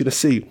 what I want you to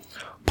see.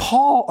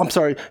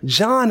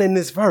 John in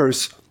this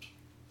verse,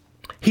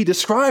 he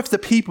describes the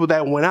people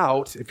that went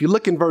out. If you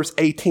look in verse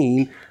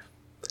 18,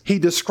 he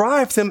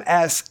describes them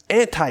as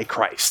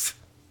Antichrist,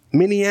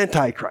 many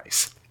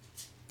Antichrists.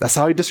 That's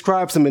how he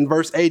describes them in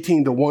verse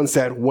 18, the ones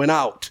that went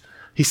out.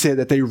 He said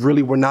that they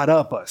really were not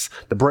of us,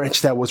 the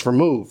branch that was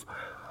removed.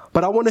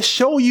 But I want to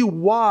show you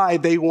why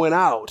they went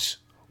out.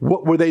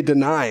 What were they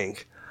denying?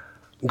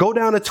 Go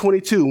down to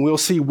 22 and we'll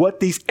see what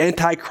these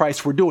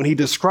Antichrists were doing. He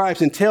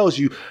describes and tells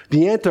you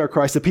the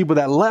Antichrist, the people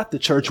that left the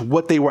church,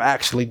 what they were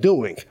actually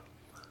doing.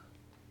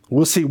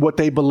 We'll see what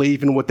they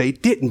believe and what they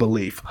didn't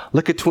believe.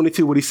 Look at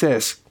 22, what he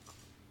says.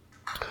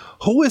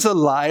 Who is a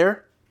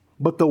liar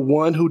but the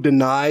one who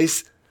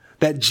denies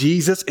that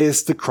Jesus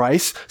is the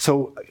Christ?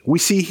 So we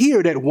see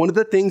here that one of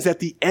the things that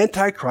the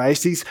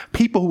Antichrist, these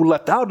people who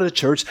left out of the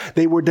church,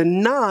 they were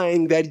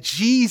denying that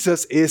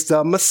Jesus is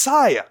the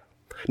Messiah.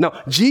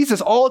 Now,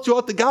 Jesus, all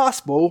throughout the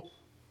gospel,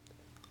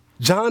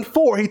 John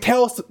 4, he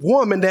tells the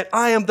woman that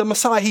I am the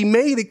Messiah. He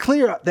made it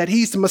clear that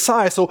he's the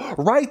Messiah. So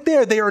right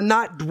there, they are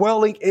not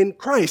dwelling in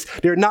Christ.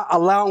 They're not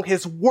allowing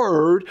his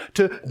word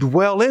to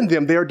dwell in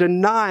them. They're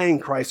denying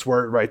Christ's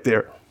word right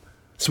there.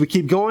 So we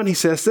keep going. He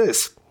says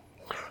this.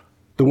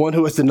 The one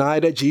who has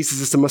denied that Jesus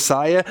is the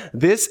Messiah,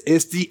 this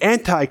is the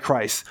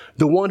Antichrist,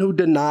 the one who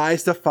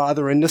denies the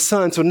Father and the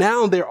Son. So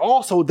now they're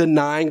also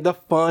denying the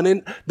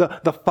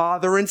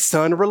Father and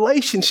Son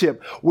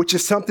relationship, which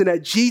is something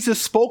that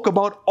Jesus spoke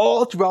about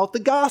all throughout the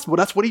gospel.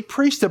 That's what he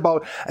preached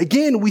about.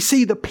 Again, we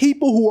see the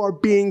people who are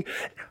being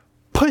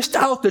pushed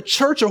out the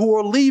church or who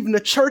are leaving the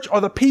church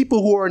are the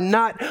people who are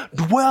not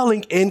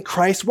dwelling in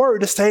Christ's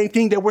word. The same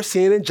thing that we're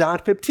seeing in John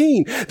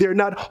 15. They're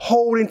not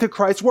holding to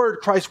Christ's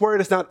word. Christ's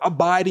word is not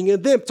abiding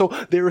in them. So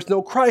there is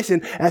no Christ.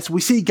 And as we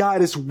see,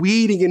 God is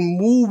weeding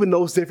and moving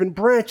those different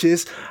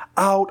branches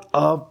out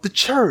of the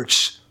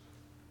church.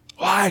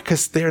 Why?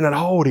 Because they're not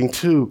holding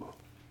to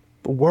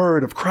the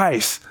word of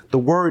Christ. The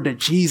word that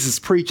Jesus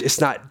preached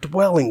is not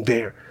dwelling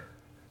there.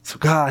 So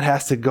God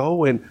has to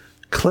go and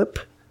clip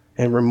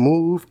and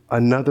remove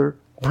another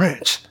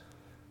branch.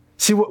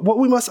 See, what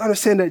we must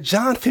understand that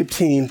John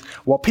 15,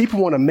 while people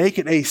want to make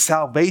it a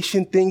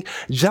salvation thing,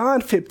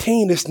 John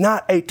 15 is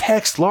not a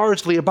text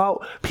largely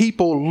about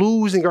people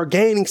losing or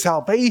gaining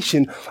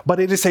salvation, but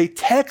it is a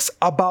text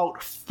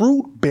about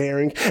fruit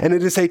bearing, and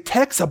it is a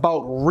text about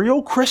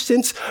real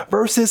Christians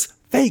versus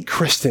fake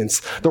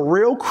Christians. The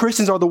real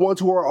Christians are the ones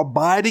who are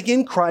abiding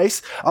in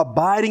Christ,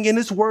 abiding in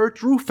his word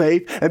through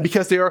faith. And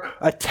because they are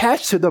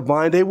attached to the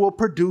vine, they will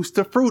produce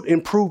the fruit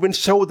and prove and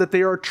show that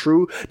they are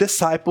true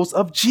disciples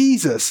of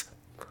Jesus.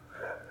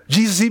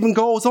 Jesus even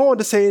goes on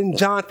to say in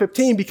John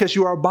 15, because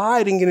you are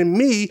abiding in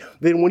me,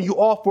 then when you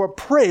offer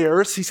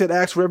prayers, he said,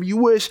 ask whatever you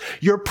wish,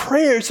 your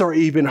prayers are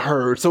even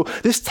heard. So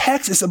this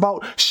text is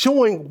about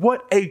showing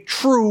what a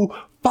true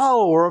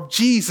follower of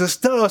Jesus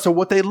does, or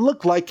what they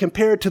look like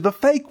compared to the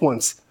fake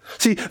ones.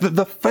 See,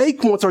 the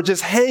fake ones are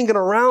just hanging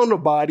around the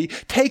body,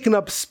 taking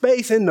up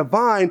space in the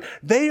vine.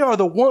 They are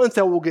the ones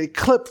that will get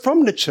clipped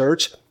from the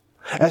church,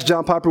 as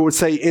John Piper would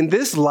say, in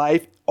this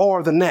life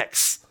or the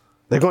next.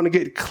 They're going to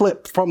get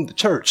clipped from the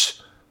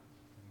church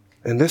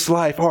in this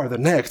life or the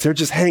next. They're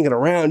just hanging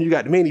around. You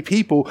got many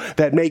people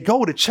that may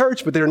go to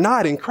church, but they're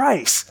not in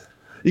Christ.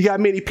 You got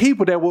many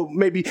people that will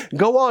maybe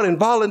go out and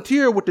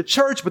volunteer with the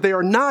church, but they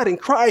are not in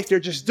Christ.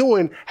 They're just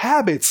doing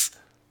habits.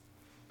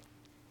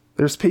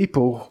 There's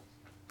people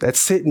that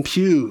sit in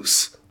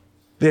pews.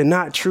 They're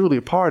not truly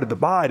a part of the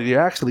body.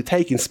 They're actually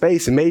taking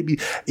space and maybe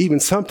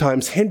even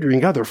sometimes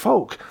hindering other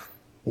folk.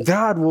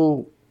 God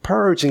will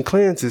purge and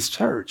cleanse his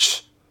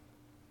church.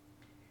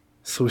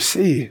 So we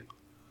see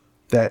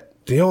that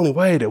the only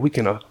way that we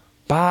can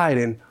abide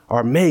in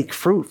or make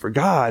fruit for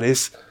God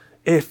is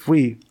if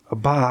we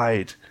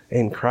abide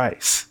in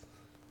Christ.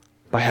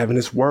 By having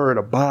his word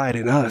abide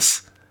in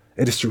us.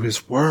 It is through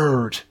his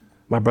word,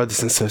 my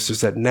brothers and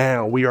sisters, that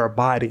now we are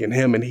abiding in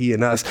him and he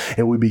in us,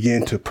 and we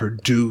begin to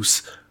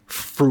produce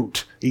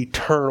fruit,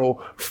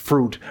 eternal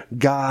fruit,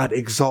 God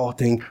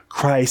exalting,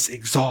 Christ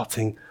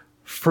exalting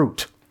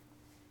fruit.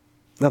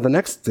 Now the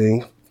next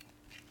thing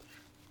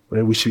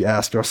that we should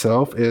ask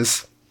ourselves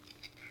is,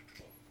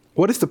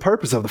 what is the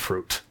purpose of the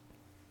fruit?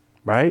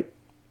 Right?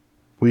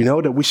 We know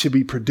that we should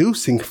be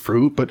producing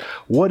fruit, but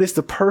what is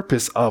the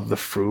purpose of the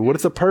fruit? What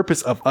is the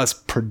purpose of us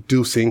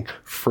producing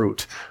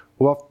fruit?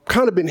 Well, I've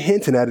kind of been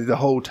hinting at it the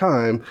whole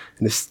time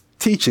in this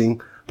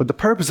teaching, but the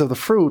purpose of the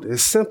fruit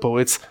is simple.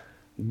 It's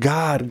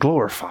God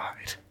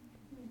glorified.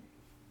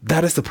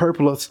 That is the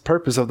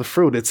purpose of the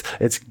fruit.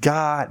 It's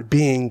God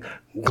being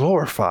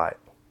glorified.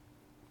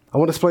 I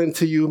want to explain it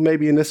to you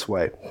maybe in this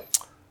way.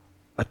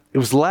 It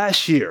was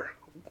last year.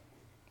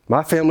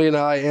 My family and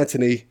I,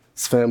 Anthony's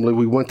family,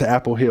 we went to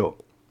Apple Hill.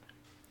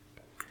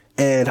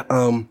 And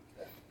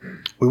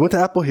we went to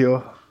Apple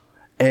Hill,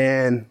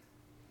 and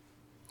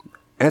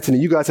Anthony,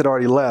 you guys had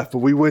already left, but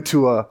we went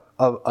to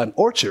an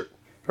orchard,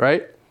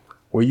 right?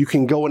 Where you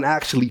can go and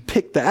actually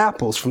pick the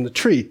apples from the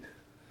tree.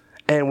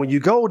 And when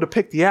you go to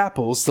pick the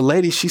apples, the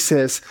lady, she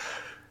says,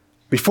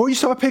 before you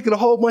start picking a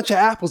whole bunch of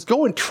apples,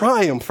 go and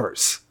try them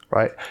first.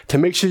 Right? To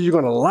make sure you're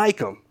going to like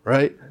them,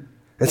 right?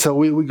 And so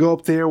we go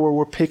up there where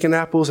we're picking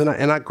apples, and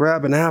I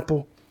grab an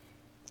apple,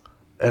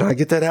 and I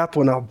get that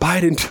apple and I'll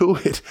bite into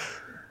it.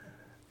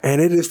 And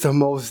it is the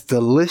most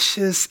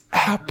delicious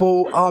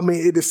apple. I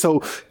mean, it is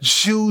so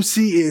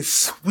juicy, it's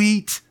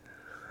sweet.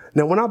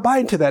 Now, when I bite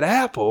into that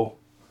apple,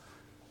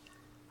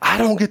 I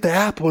don't get the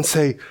apple and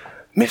say,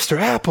 Mr.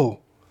 Apple,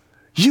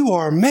 you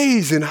are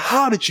amazing.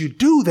 How did you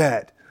do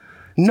that?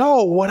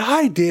 No, what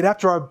I did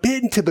after I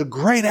bit into the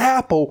great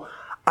apple,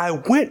 I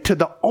went to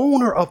the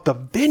owner of the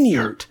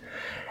vineyard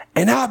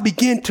and I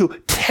began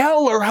to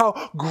tell her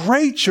how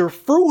great your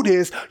fruit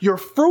is. Your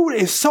fruit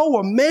is so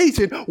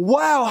amazing.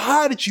 Wow,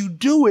 how did you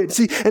do it?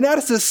 See, and that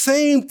is the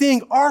same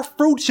thing. Our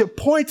fruit should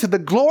point to the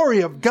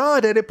glory of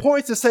God, and it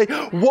points to say,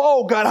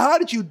 whoa, God, how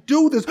did you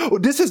do this?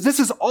 This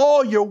is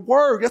all your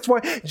work. That's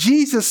why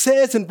Jesus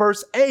says in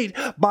verse 8,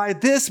 by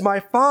this my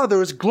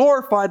Father is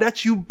glorified,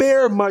 that you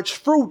bear much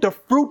fruit. The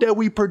fruit that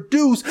we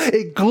produce,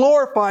 it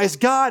glorifies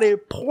God.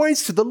 It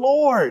points to the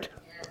Lord.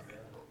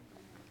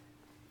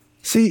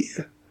 See,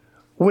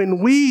 when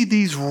we,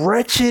 these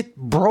wretched,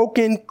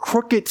 broken,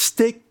 crooked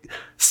stick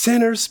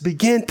sinners,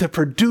 begin to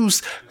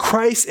produce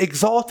Christ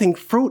exalting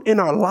fruit in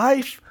our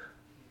life,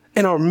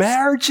 in our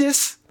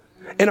marriages,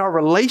 in our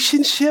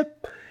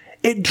relationship,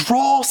 it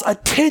draws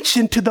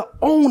attention to the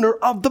owner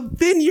of the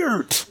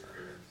vineyard.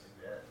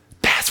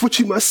 That's what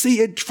you must see.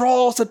 It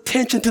draws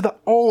attention to the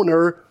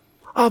owner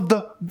of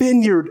the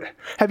vineyard.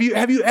 Have you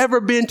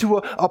ever been to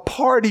a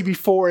party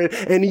before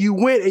and you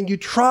went and you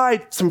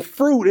tried some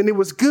fruit and it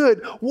was good?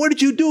 What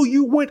did you do?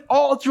 You went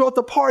all throughout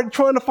the party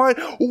trying to find,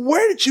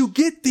 where did you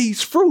get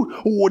these fruit?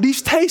 Oh,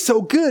 these taste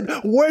so good.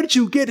 Where did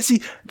you get it?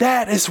 See,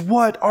 that is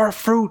what our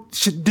fruit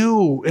should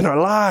do in our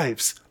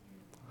lives.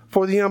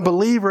 For the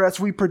unbeliever, as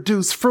we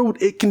produce fruit,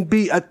 it can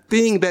be a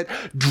thing that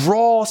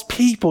draws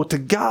people to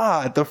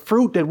God, the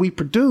fruit that we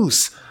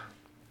produce.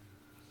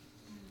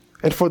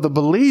 And for the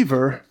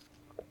believer,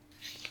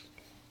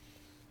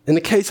 in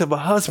the case of a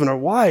husband or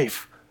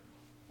wife,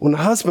 when the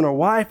husband or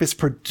wife is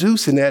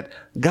producing that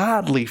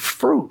godly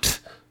fruit,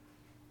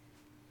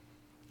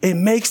 it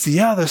makes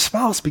the other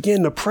spouse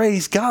begin to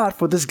praise God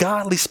for this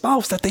godly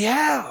spouse that they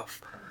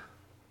have.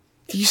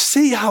 Do you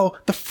see how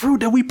the fruit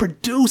that we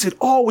produce, it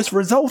always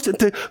results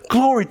into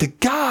glory to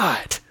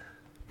God?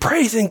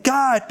 Praising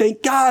God.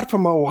 Thank God for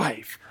my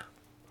wife.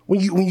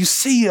 When you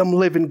see them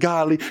living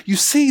godly, you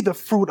see the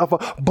fruit of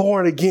a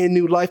born again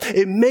new life.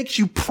 It makes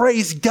you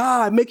praise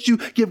God, makes you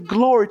give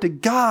glory to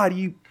God.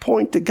 You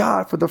point to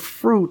God for the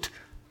fruit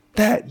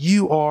that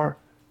you are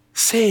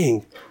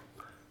seeing.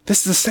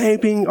 This is the same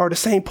thing or the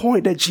same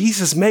point that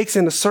Jesus makes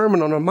in the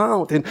Sermon on the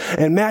Mount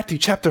in Matthew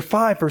chapter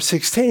 5, verse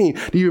 16.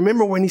 Do you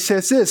remember when he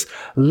says this?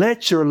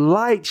 Let your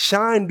light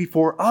shine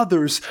before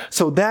others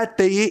so that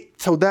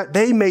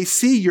they may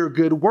see your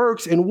good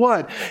works and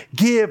what?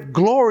 Give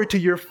glory to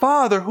your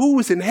Father who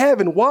is in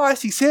heaven. Why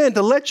is he saying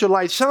to let your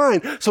light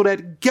shine? So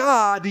that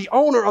God, the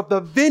owner of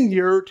the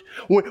vineyard,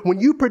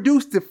 when you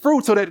produce the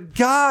fruit, so that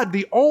God,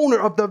 the owner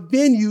of the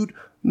vineyard,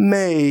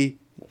 may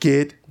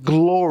get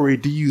glory.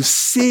 Do you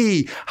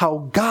see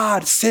how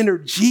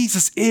God-centered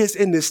Jesus is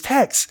in this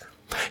text?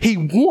 He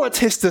wants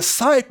his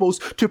disciples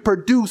to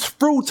produce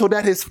fruit so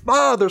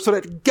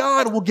that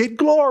God will get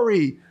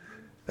glory.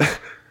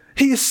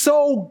 He is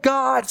so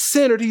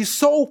God-centered. He's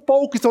so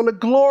focused on the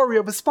glory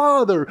of his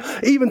Father.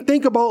 Even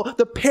think about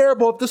the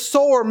parable of the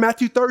sower,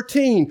 Matthew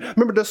 13.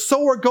 Remember, the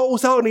sower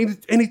goes out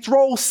and he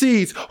throws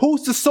seeds.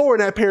 Who's the sower in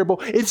that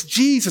parable? It's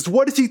Jesus.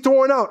 What is he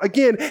throwing out?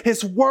 Again,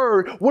 his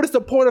word. What is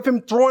the point of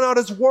him throwing out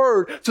his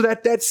word? So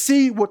that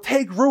seed will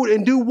take root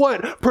and do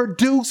what?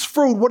 Produce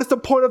fruit. What is the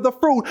point of the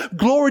fruit?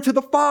 Glory to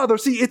the Father.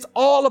 See, it's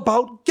all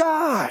about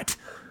God.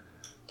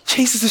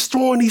 Jesus is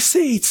throwing these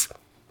seeds.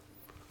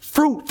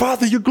 Fruit,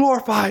 Father, you're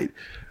glorified.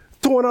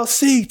 Throwing out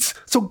seeds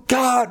so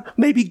God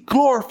may be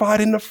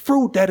glorified in the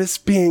fruit that is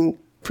being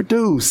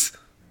produced.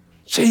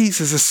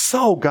 Jesus is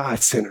so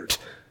God-centered.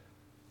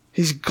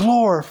 He's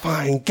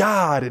glorifying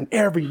God in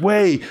every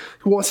way. He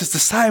wants his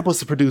disciples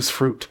to produce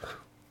fruit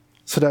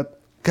so that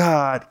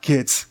God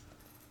gets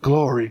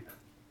glory.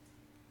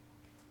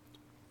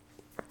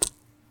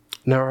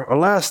 Now, our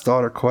last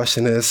thought or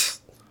question is,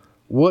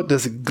 what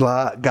does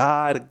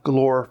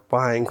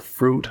God-glorifying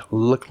fruit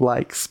look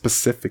like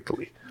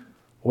specifically?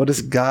 What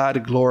does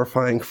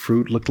God-glorifying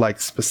fruit look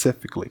like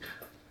specifically?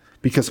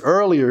 Because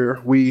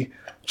earlier we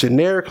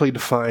generically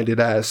defined it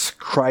as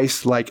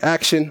Christ-like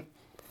action,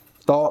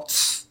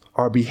 thoughts,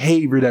 or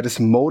behavior that is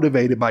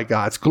motivated by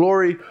God's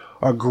glory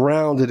or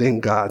grounded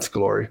in God's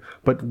glory.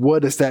 But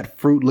what does that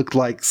fruit look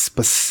like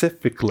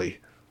specifically?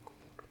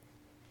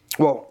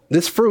 Well,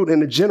 this fruit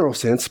in the general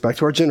sense, back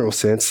to our general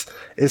sense,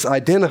 is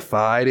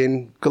identified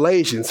in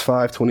Galatians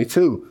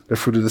 5:22, the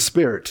fruit of the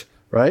Spirit,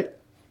 right?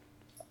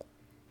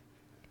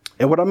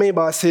 And what I mean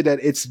by I say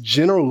that it's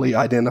generally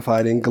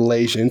identified in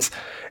Galatians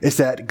is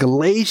that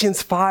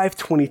Galatians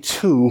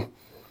 5:22,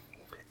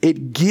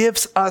 it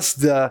gives us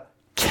the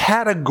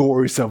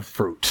categories of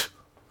fruit.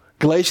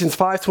 Galatians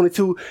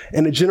 5:22,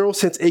 in a general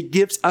sense, it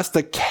gives us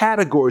the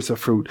categories of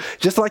fruit.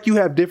 Just like you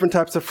have different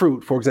types of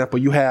fruit. For example,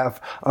 you have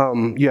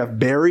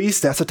berries,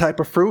 that's a type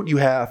of fruit. You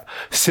have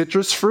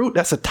citrus fruit,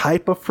 that's a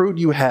type of fruit.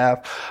 You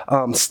have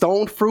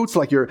stone fruits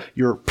like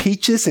your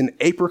peaches and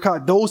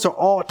apricot. Those are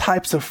all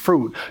types of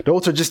fruit.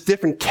 Those are just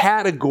different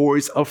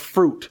categories of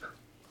fruit.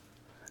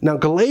 Now,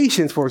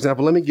 Galatians, for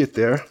example, let me get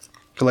there.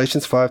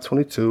 Galatians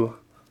 5:22,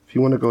 if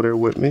you want to go there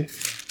with me.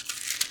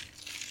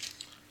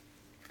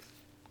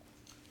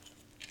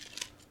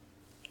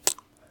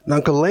 Now,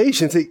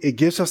 Galatians, it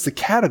gives us the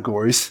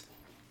categories.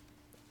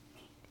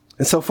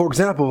 And so, for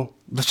example,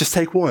 let's just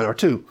take one or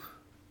two.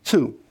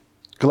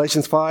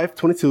 Galatians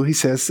 5:22, he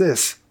says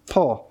this,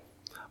 Paul,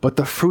 but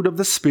the fruit of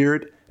the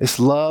Spirit is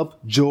love,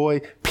 joy,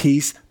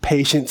 peace,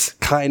 patience,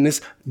 kindness,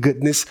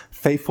 goodness,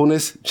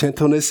 faithfulness,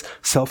 gentleness,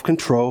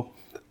 self-control.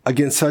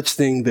 Against such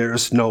thing, there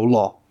is no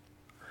law.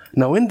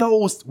 Now, in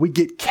those, we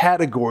get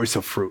categories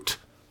of fruit.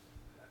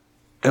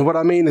 And what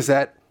I mean is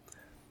that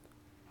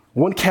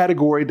one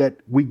category that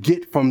we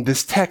get from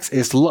this text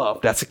is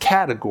love. That's a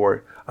category.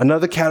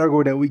 Another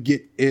category that we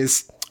get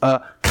is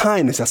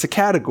kindness. That's a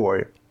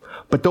category.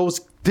 But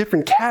those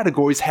different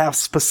categories have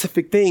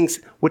specific things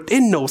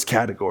within those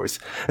categories.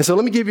 And so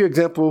let me give you an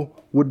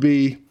example would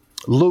be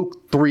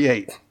Luke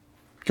 3:8.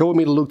 Go with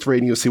me to Luke 3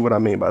 and you'll see what I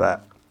mean by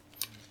that.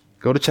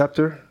 Go to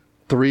chapter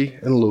 3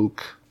 in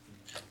Luke.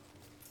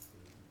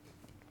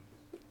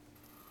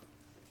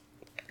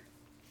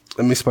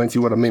 Let me explain to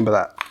you what I mean by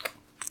that.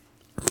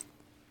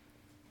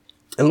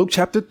 In Luke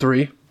chapter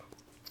 3,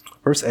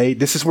 verse 8,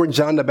 this is where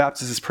John the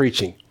Baptist is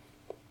preaching.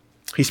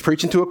 He's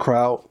preaching to a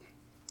crowd,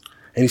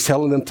 and he's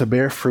telling them to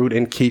bear fruit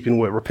in keeping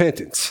with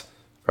repentance,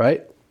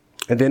 right?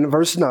 And then in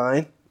verse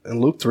 9,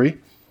 in Luke 3,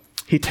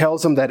 he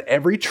tells them that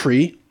every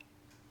tree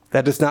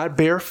that does not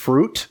bear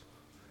fruit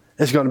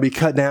is going to be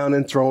cut down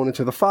and thrown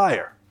into the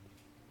fire.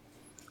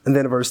 And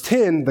then in verse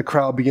 10, the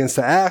crowd begins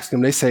to ask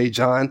him, they say,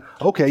 John,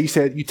 okay,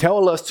 you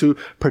tell us to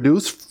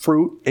produce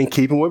fruit in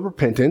keeping with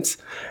repentance.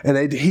 And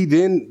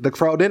the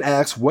crowd then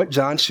asks, what,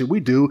 John, should we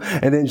do?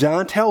 And then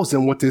John tells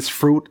them what this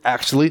fruit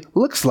actually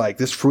looks like,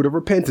 this fruit of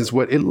repentance,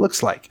 what it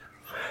looks like.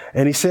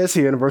 And he says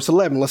here in verse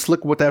 11, let's look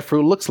at what that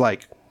fruit looks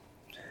like.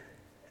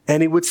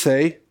 And he would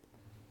say,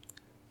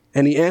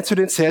 and he answered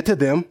and said to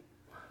them,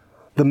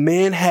 the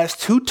man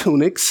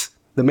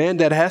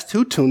that has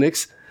two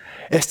tunics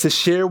is to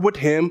share with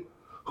him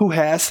who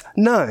has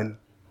none.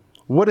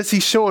 What is he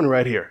showing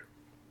right here?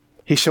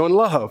 He's showing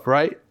love,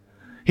 right?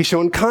 He's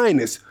showing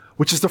kindness,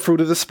 which is the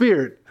fruit of the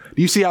Spirit.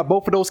 Do you see how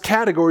both of those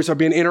categories are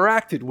being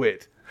interacted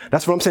with?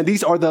 That's what I'm saying.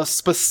 These are the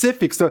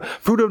specifics, the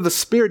fruit of the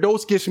Spirit.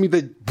 Those gives me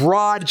the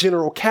broad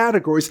general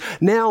categories.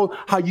 Now,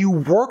 how you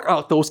work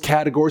out those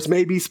categories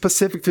may be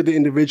specific to the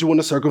individual and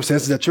the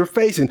circumstances that you're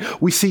facing.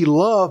 We see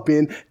love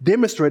being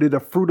demonstrated, the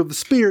fruit of the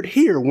Spirit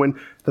here, when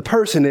the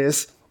person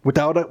is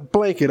without a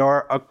blanket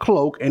or a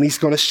cloak and he's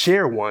going to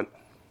share one.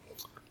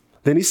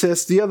 Then he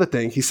says the other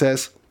thing. He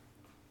says,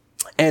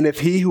 and if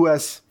he who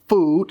has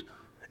food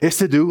is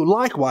to do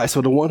likewise.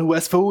 So the one who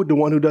has food, the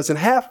one who doesn't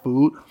have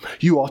food,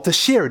 you ought to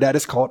share. That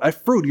is called a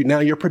fruit. Now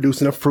you're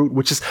producing a fruit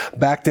which is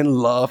backed in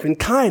love and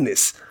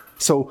kindness.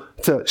 So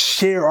to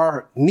share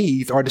our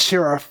needs or to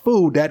share our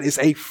food, that is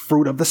a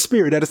fruit of the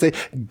Spirit. That is a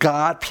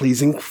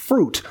God-pleasing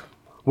fruit.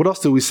 What else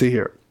do we see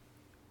here?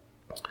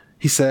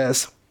 He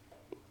says,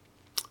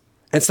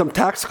 and some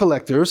tax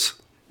collectors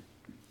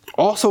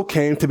also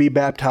came to be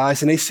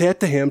baptized, and they said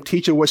to him,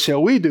 Teacher, what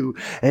shall we do?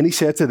 And he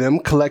said to them,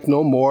 collect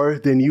no more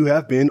than you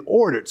have been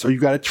ordered. So you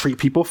got to treat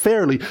people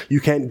fairly. You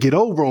can't get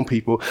over on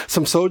people.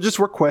 Some soldiers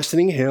were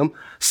questioning him,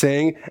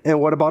 saying, and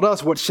what about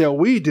us? What shall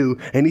we do?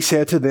 And he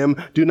said to them,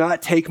 do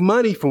not take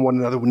money from one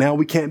another. Now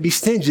we can't be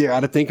stingy. I got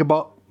to think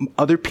about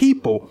other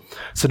people.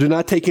 So do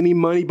not take any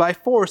money by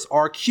force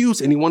or accuse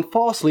anyone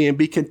falsely, and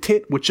be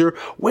content with your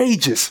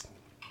wages.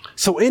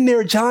 So in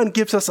there, John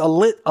gives us a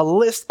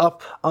list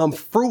of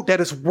fruit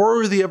that is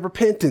worthy of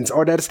repentance,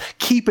 or that is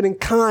keeping in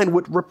kind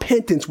with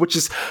repentance, which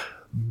is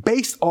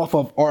based off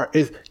of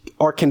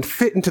or can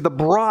fit into the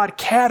broad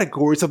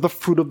categories of the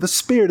fruit of the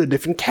Spirit, the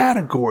different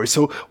categories.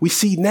 So we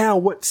see now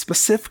what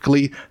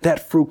specifically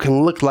that fruit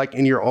can look like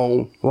in your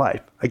own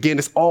life. Again,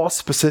 it's all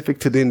specific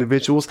to the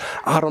individuals.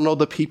 I don't know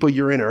the people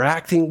you're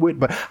interacting with,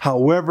 but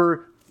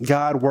however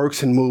God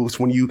works and moves,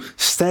 when you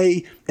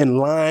stay in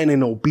line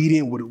and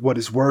obedient with what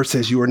his word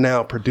says, you are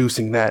now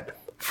producing that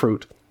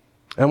fruit.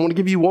 And I want to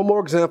give you one more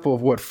example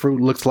of what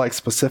fruit looks like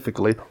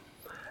specifically.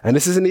 And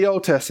this is in the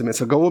Old Testament.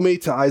 So go with me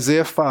to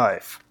Isaiah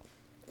 5.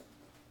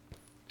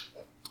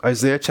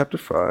 Isaiah chapter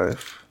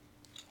 5.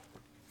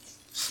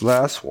 This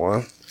last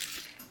one.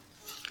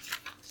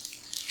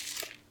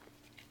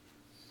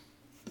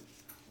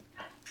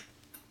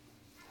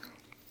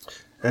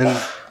 And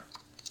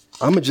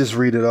I'm going to just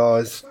read it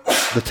all.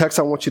 The text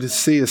I want you to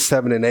see is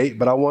 7 and 8,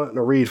 but I want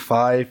to read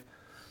 5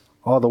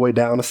 all the way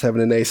down to 7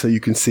 and 8 so you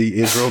can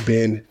see Israel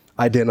being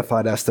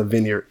identified as the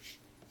vineyard.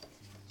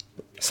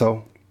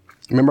 So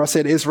remember I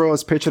said Israel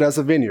is pictured as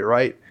a vineyard,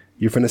 right?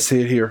 You're going to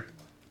see it here.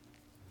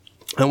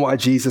 And why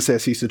Jesus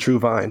says he's the true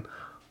vine.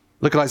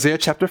 Look at Isaiah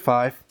chapter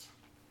 5.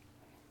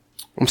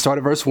 I'm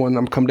starting at verse 1.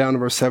 I'm come down to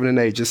verse 7 and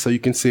 8 just so you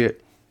can see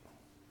it.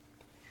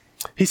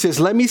 He says,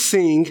 let me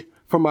sing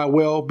for my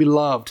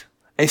well-beloved,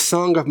 a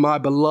song of my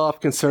beloved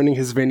concerning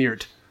his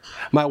vineyard.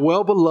 My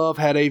well-beloved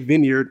had a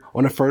vineyard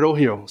on a fertile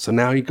hill. So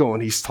now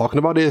he's talking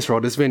about Israel,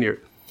 this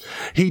vineyard.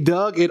 He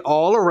dug it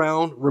all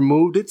around,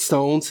 removed its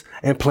stones,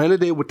 and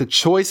planted it with the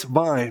choice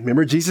vine.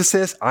 Remember, Jesus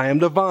says, I am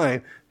the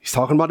vine. He's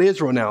talking about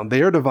Israel now.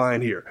 They are the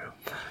vine here.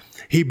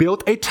 He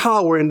built a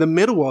tower in the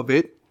middle of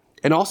it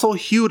and also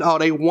hewed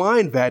out a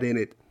wine vat in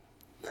it.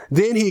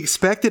 Then he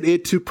expected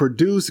it to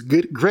produce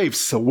good grapes.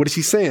 So what is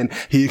he saying?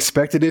 He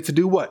expected it to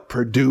do what?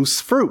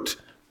 Produce fruit.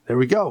 There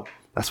we go.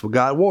 That's what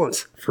God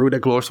wants. Fruit that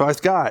glorifies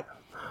God.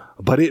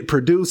 But it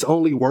produced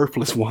only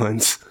worthless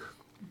ones.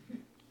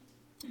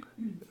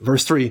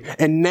 Verse 3,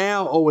 and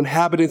now, O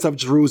inhabitants of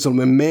Jerusalem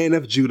and men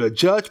of Judah,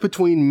 judge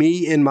between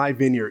me and my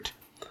vineyard.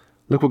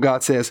 Look what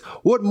God says.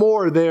 What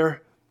more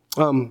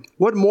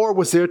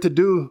was there to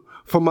do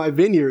for my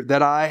vineyard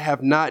that I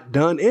have not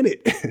done in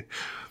it?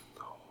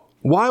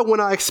 Why, when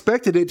I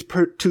expected it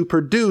to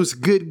produce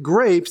good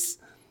grapes,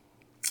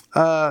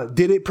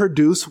 did it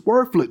produce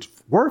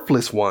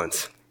worthless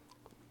ones?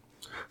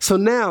 So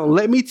now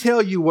let me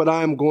tell you what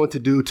I am going to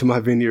do to my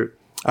vineyard.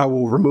 I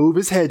will remove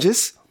its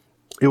hedges.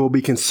 It will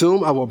be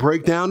consumed. I will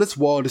break down its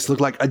wall. This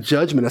looks like a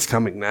judgment that's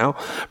coming now.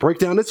 Break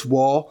down its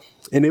wall,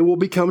 and it will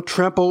become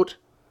trampled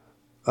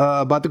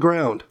by the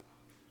ground.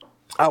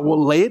 I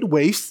will lay it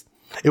waste.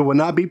 It will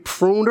not be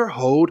pruned or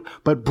hoed,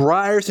 but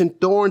briars and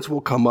thorns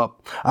will come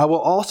up. I will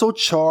also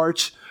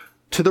charge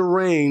to the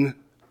rain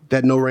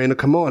that no rain will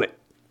come on it.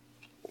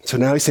 So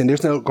now he's saying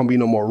there's not going to be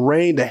no more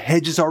rain. The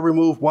hedges are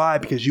removed. Why?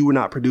 Because you were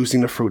not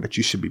producing the fruit that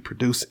you should be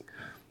producing.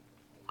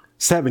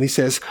 7, he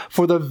says,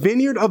 for the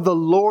vineyard of the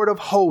Lord of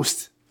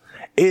hosts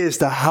is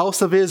the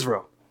house of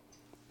Israel,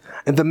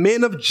 and the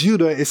men of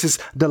Judah is his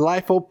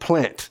delightful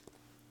plant.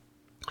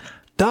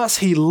 Thus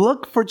he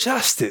looked for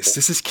justice.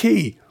 This is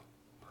key.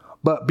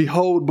 But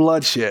behold,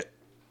 bloodshed.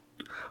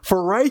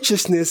 For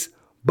righteousness,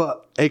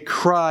 but a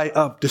cry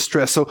of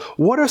distress. So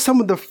what are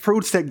some of the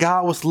fruits that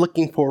God was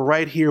looking for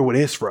right here with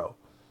Israel?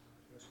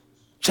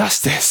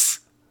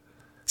 Justice.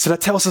 So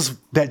that tells us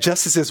that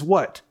justice is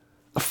what?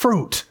 A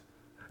fruit.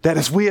 That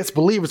is, we as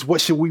believers,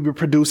 what should we be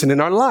producing in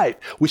our life?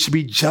 We should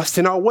be just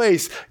in our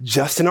ways,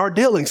 just in our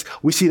dealings.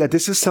 We see that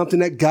this is something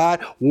that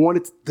God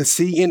wanted to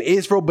see in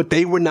Israel, but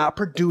they were not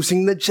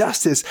producing the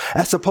justice.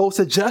 As opposed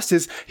to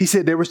justice, he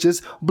said there was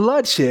just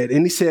bloodshed.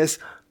 And he says,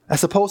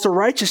 as opposed to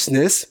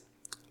righteousness,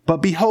 but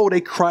behold,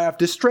 a cry of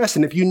distress.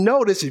 And if you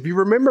notice, if you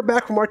remember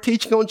back from our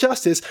teaching on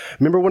justice,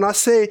 remember when I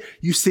say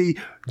you see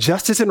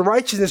justice and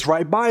righteousness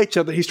right by each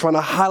other, he's trying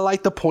to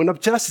highlight the point of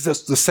justice.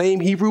 It's the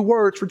same Hebrew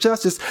words for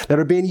justice that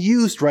are being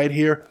used right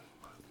here.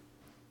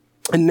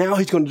 And now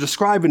he's going to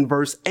describe in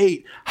verse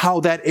 8 how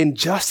that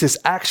injustice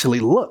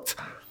actually looked.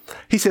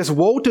 He says,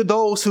 woe to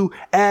those who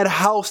add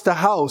house to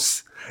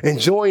house and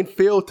join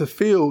field to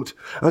field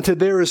until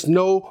there is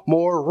no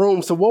more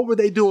room. So what were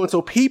they doing?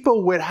 So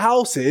people with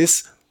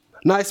houses,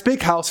 nice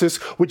big houses,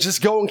 would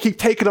just go and keep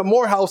taking up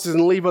more houses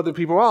and leave other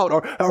people out.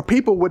 Or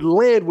people with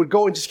land would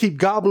go and just keep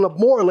gobbling up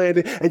more land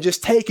and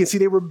just take and see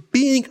they were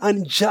being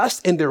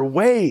unjust in their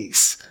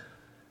ways.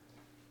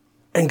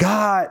 And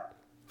God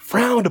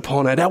frowned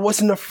upon that. That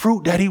wasn't the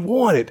fruit that he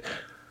wanted.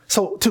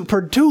 So to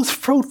produce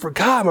fruit for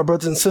God, my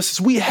brothers and sisters,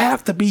 we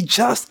have to be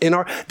just in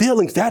our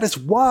dealings. That is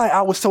why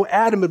I was so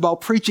adamant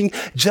about preaching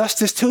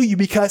justice to you,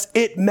 because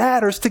it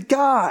matters to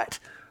God.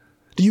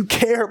 Do you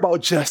care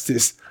about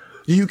justice?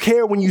 Do you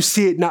care when you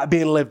see it not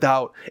being lived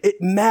out?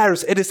 It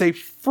matters. It is a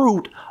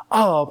fruit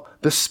of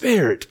the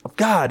Spirit of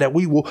God that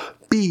we will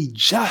be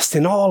just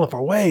in all of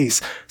our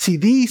ways. See,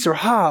 these are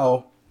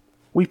how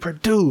we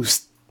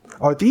produce,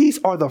 or these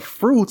are the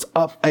fruits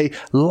of a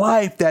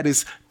life that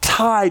is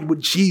tied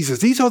with Jesus.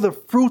 These are the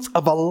fruits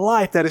of a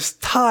life that is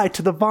tied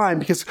to the vine,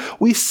 because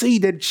we see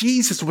that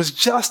Jesus was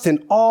just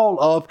in all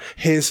of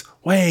his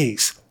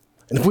ways.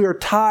 And if we are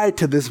tied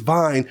to this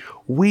vine,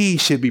 we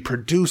should be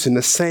producing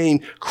the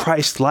same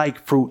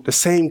Christ-like fruit, the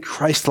same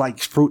Christ-like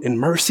fruit in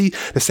mercy,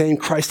 the same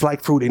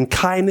Christ-like fruit in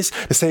kindness,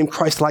 the same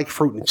Christ-like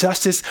fruit in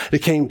justice,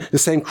 the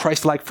same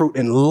Christ-like fruit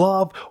in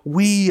love.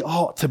 We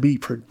ought to be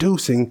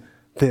producing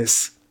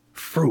this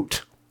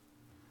fruit.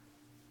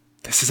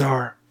 This is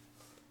our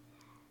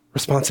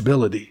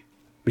responsibility,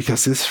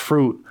 because this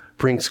fruit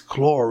brings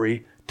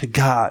glory to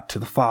God, to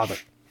the Father.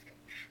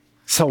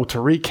 So to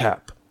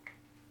recap,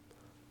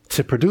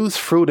 to produce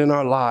fruit in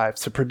our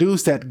lives, to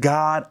produce that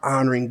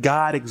God-honoring,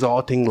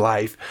 God-exalting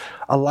life,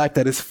 a life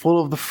that is full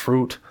of the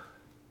fruit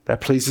that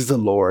pleases the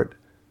Lord,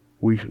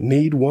 we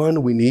need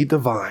the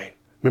vine.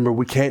 Remember,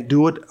 we can't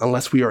do it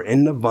unless we are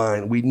in the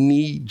vine. We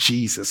need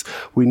Jesus.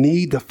 We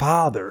need the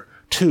Father,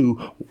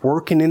 too,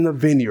 working in the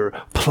vineyard,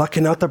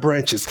 plucking out the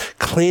branches,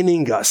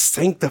 cleaning us,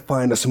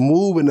 sanctifying us,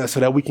 moving us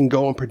so that we can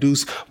go and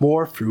produce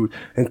more fruit.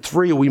 And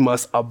 3, we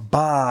must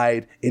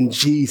abide in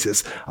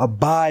Jesus,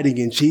 abiding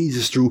in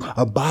Jesus through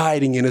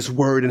abiding in his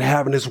word and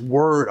having his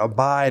word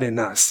abide in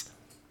us.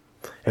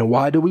 And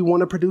why do we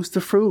want to produce the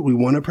fruit? We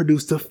want to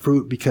produce the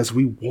fruit because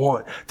we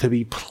want to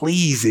be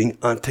pleasing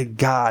unto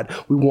God.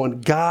 We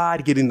want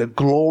God getting the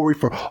glory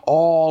for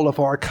all of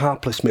our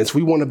accomplishments.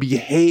 We want to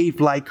behave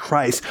like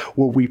Christ,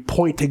 where we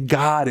point to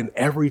God in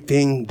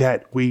everything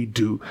that we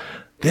do.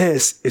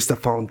 This is the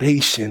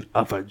foundation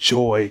of a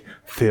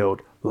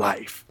joy-filled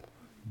life,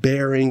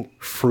 bearing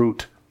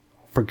fruit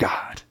for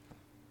God.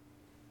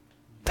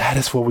 That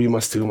is what we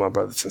must do, my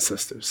brothers and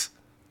sisters.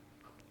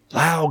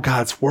 Allow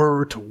God's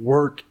word to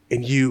work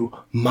in you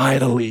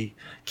mightily.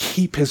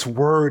 Keep his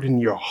word in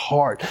your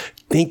heart,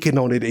 thinking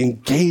on it,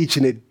 engage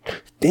in it,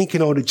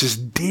 thinking on it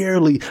just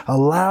dearly.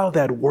 Allow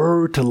that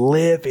word to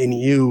live in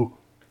you.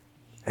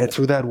 And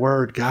through that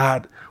word,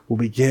 God will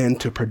begin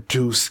to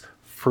produce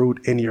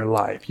fruit in your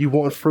life. You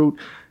want fruit?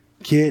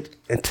 Get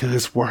into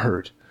his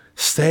word.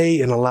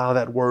 Stay and allow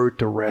that word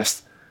to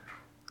rest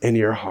in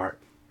your heart.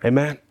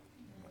 Amen.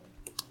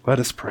 Let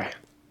us pray.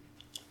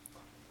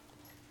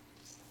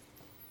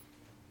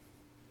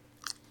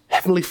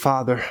 Heavenly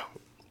Father,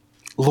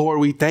 Lord,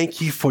 we thank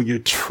you for your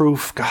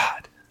truth,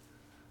 God.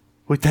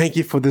 We thank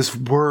you for this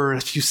word,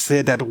 as you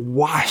said, that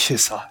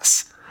washes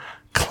us,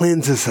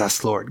 cleanses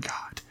us, Lord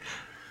God.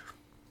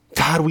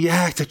 God, we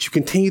ask that you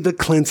continue to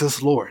cleanse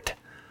us, Lord.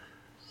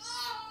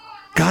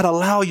 God,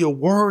 allow your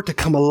word to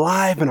come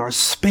alive in our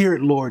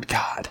spirit, Lord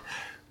God.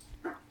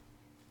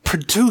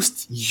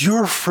 Produce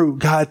your fruit,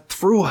 God,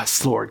 through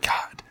us, Lord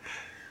God.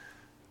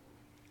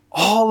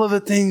 All of the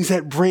things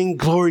that bring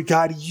glory,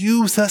 God,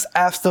 use us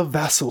as the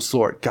vessels,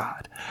 Lord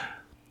God.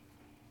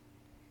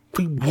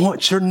 We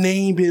want your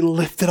name being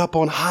lifted up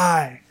on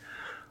high.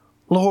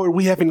 Lord,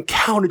 we have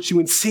encountered you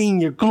and seen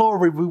your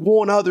glory. We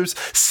want others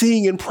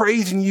seeing and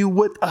praising you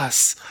with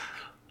us.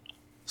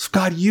 So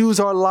God, use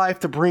our life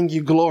to bring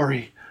you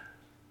glory.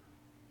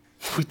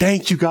 We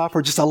thank you, God,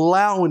 for just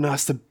allowing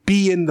us to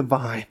be in the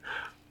vine,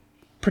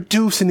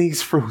 producing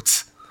these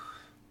fruits.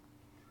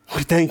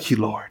 We thank you,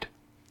 Lord.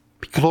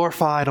 Be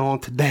glorified on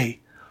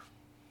today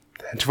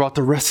and throughout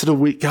the rest of the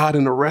week, God,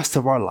 and the rest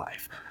of our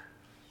life.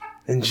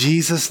 In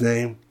Jesus'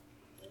 name,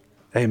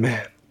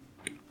 amen.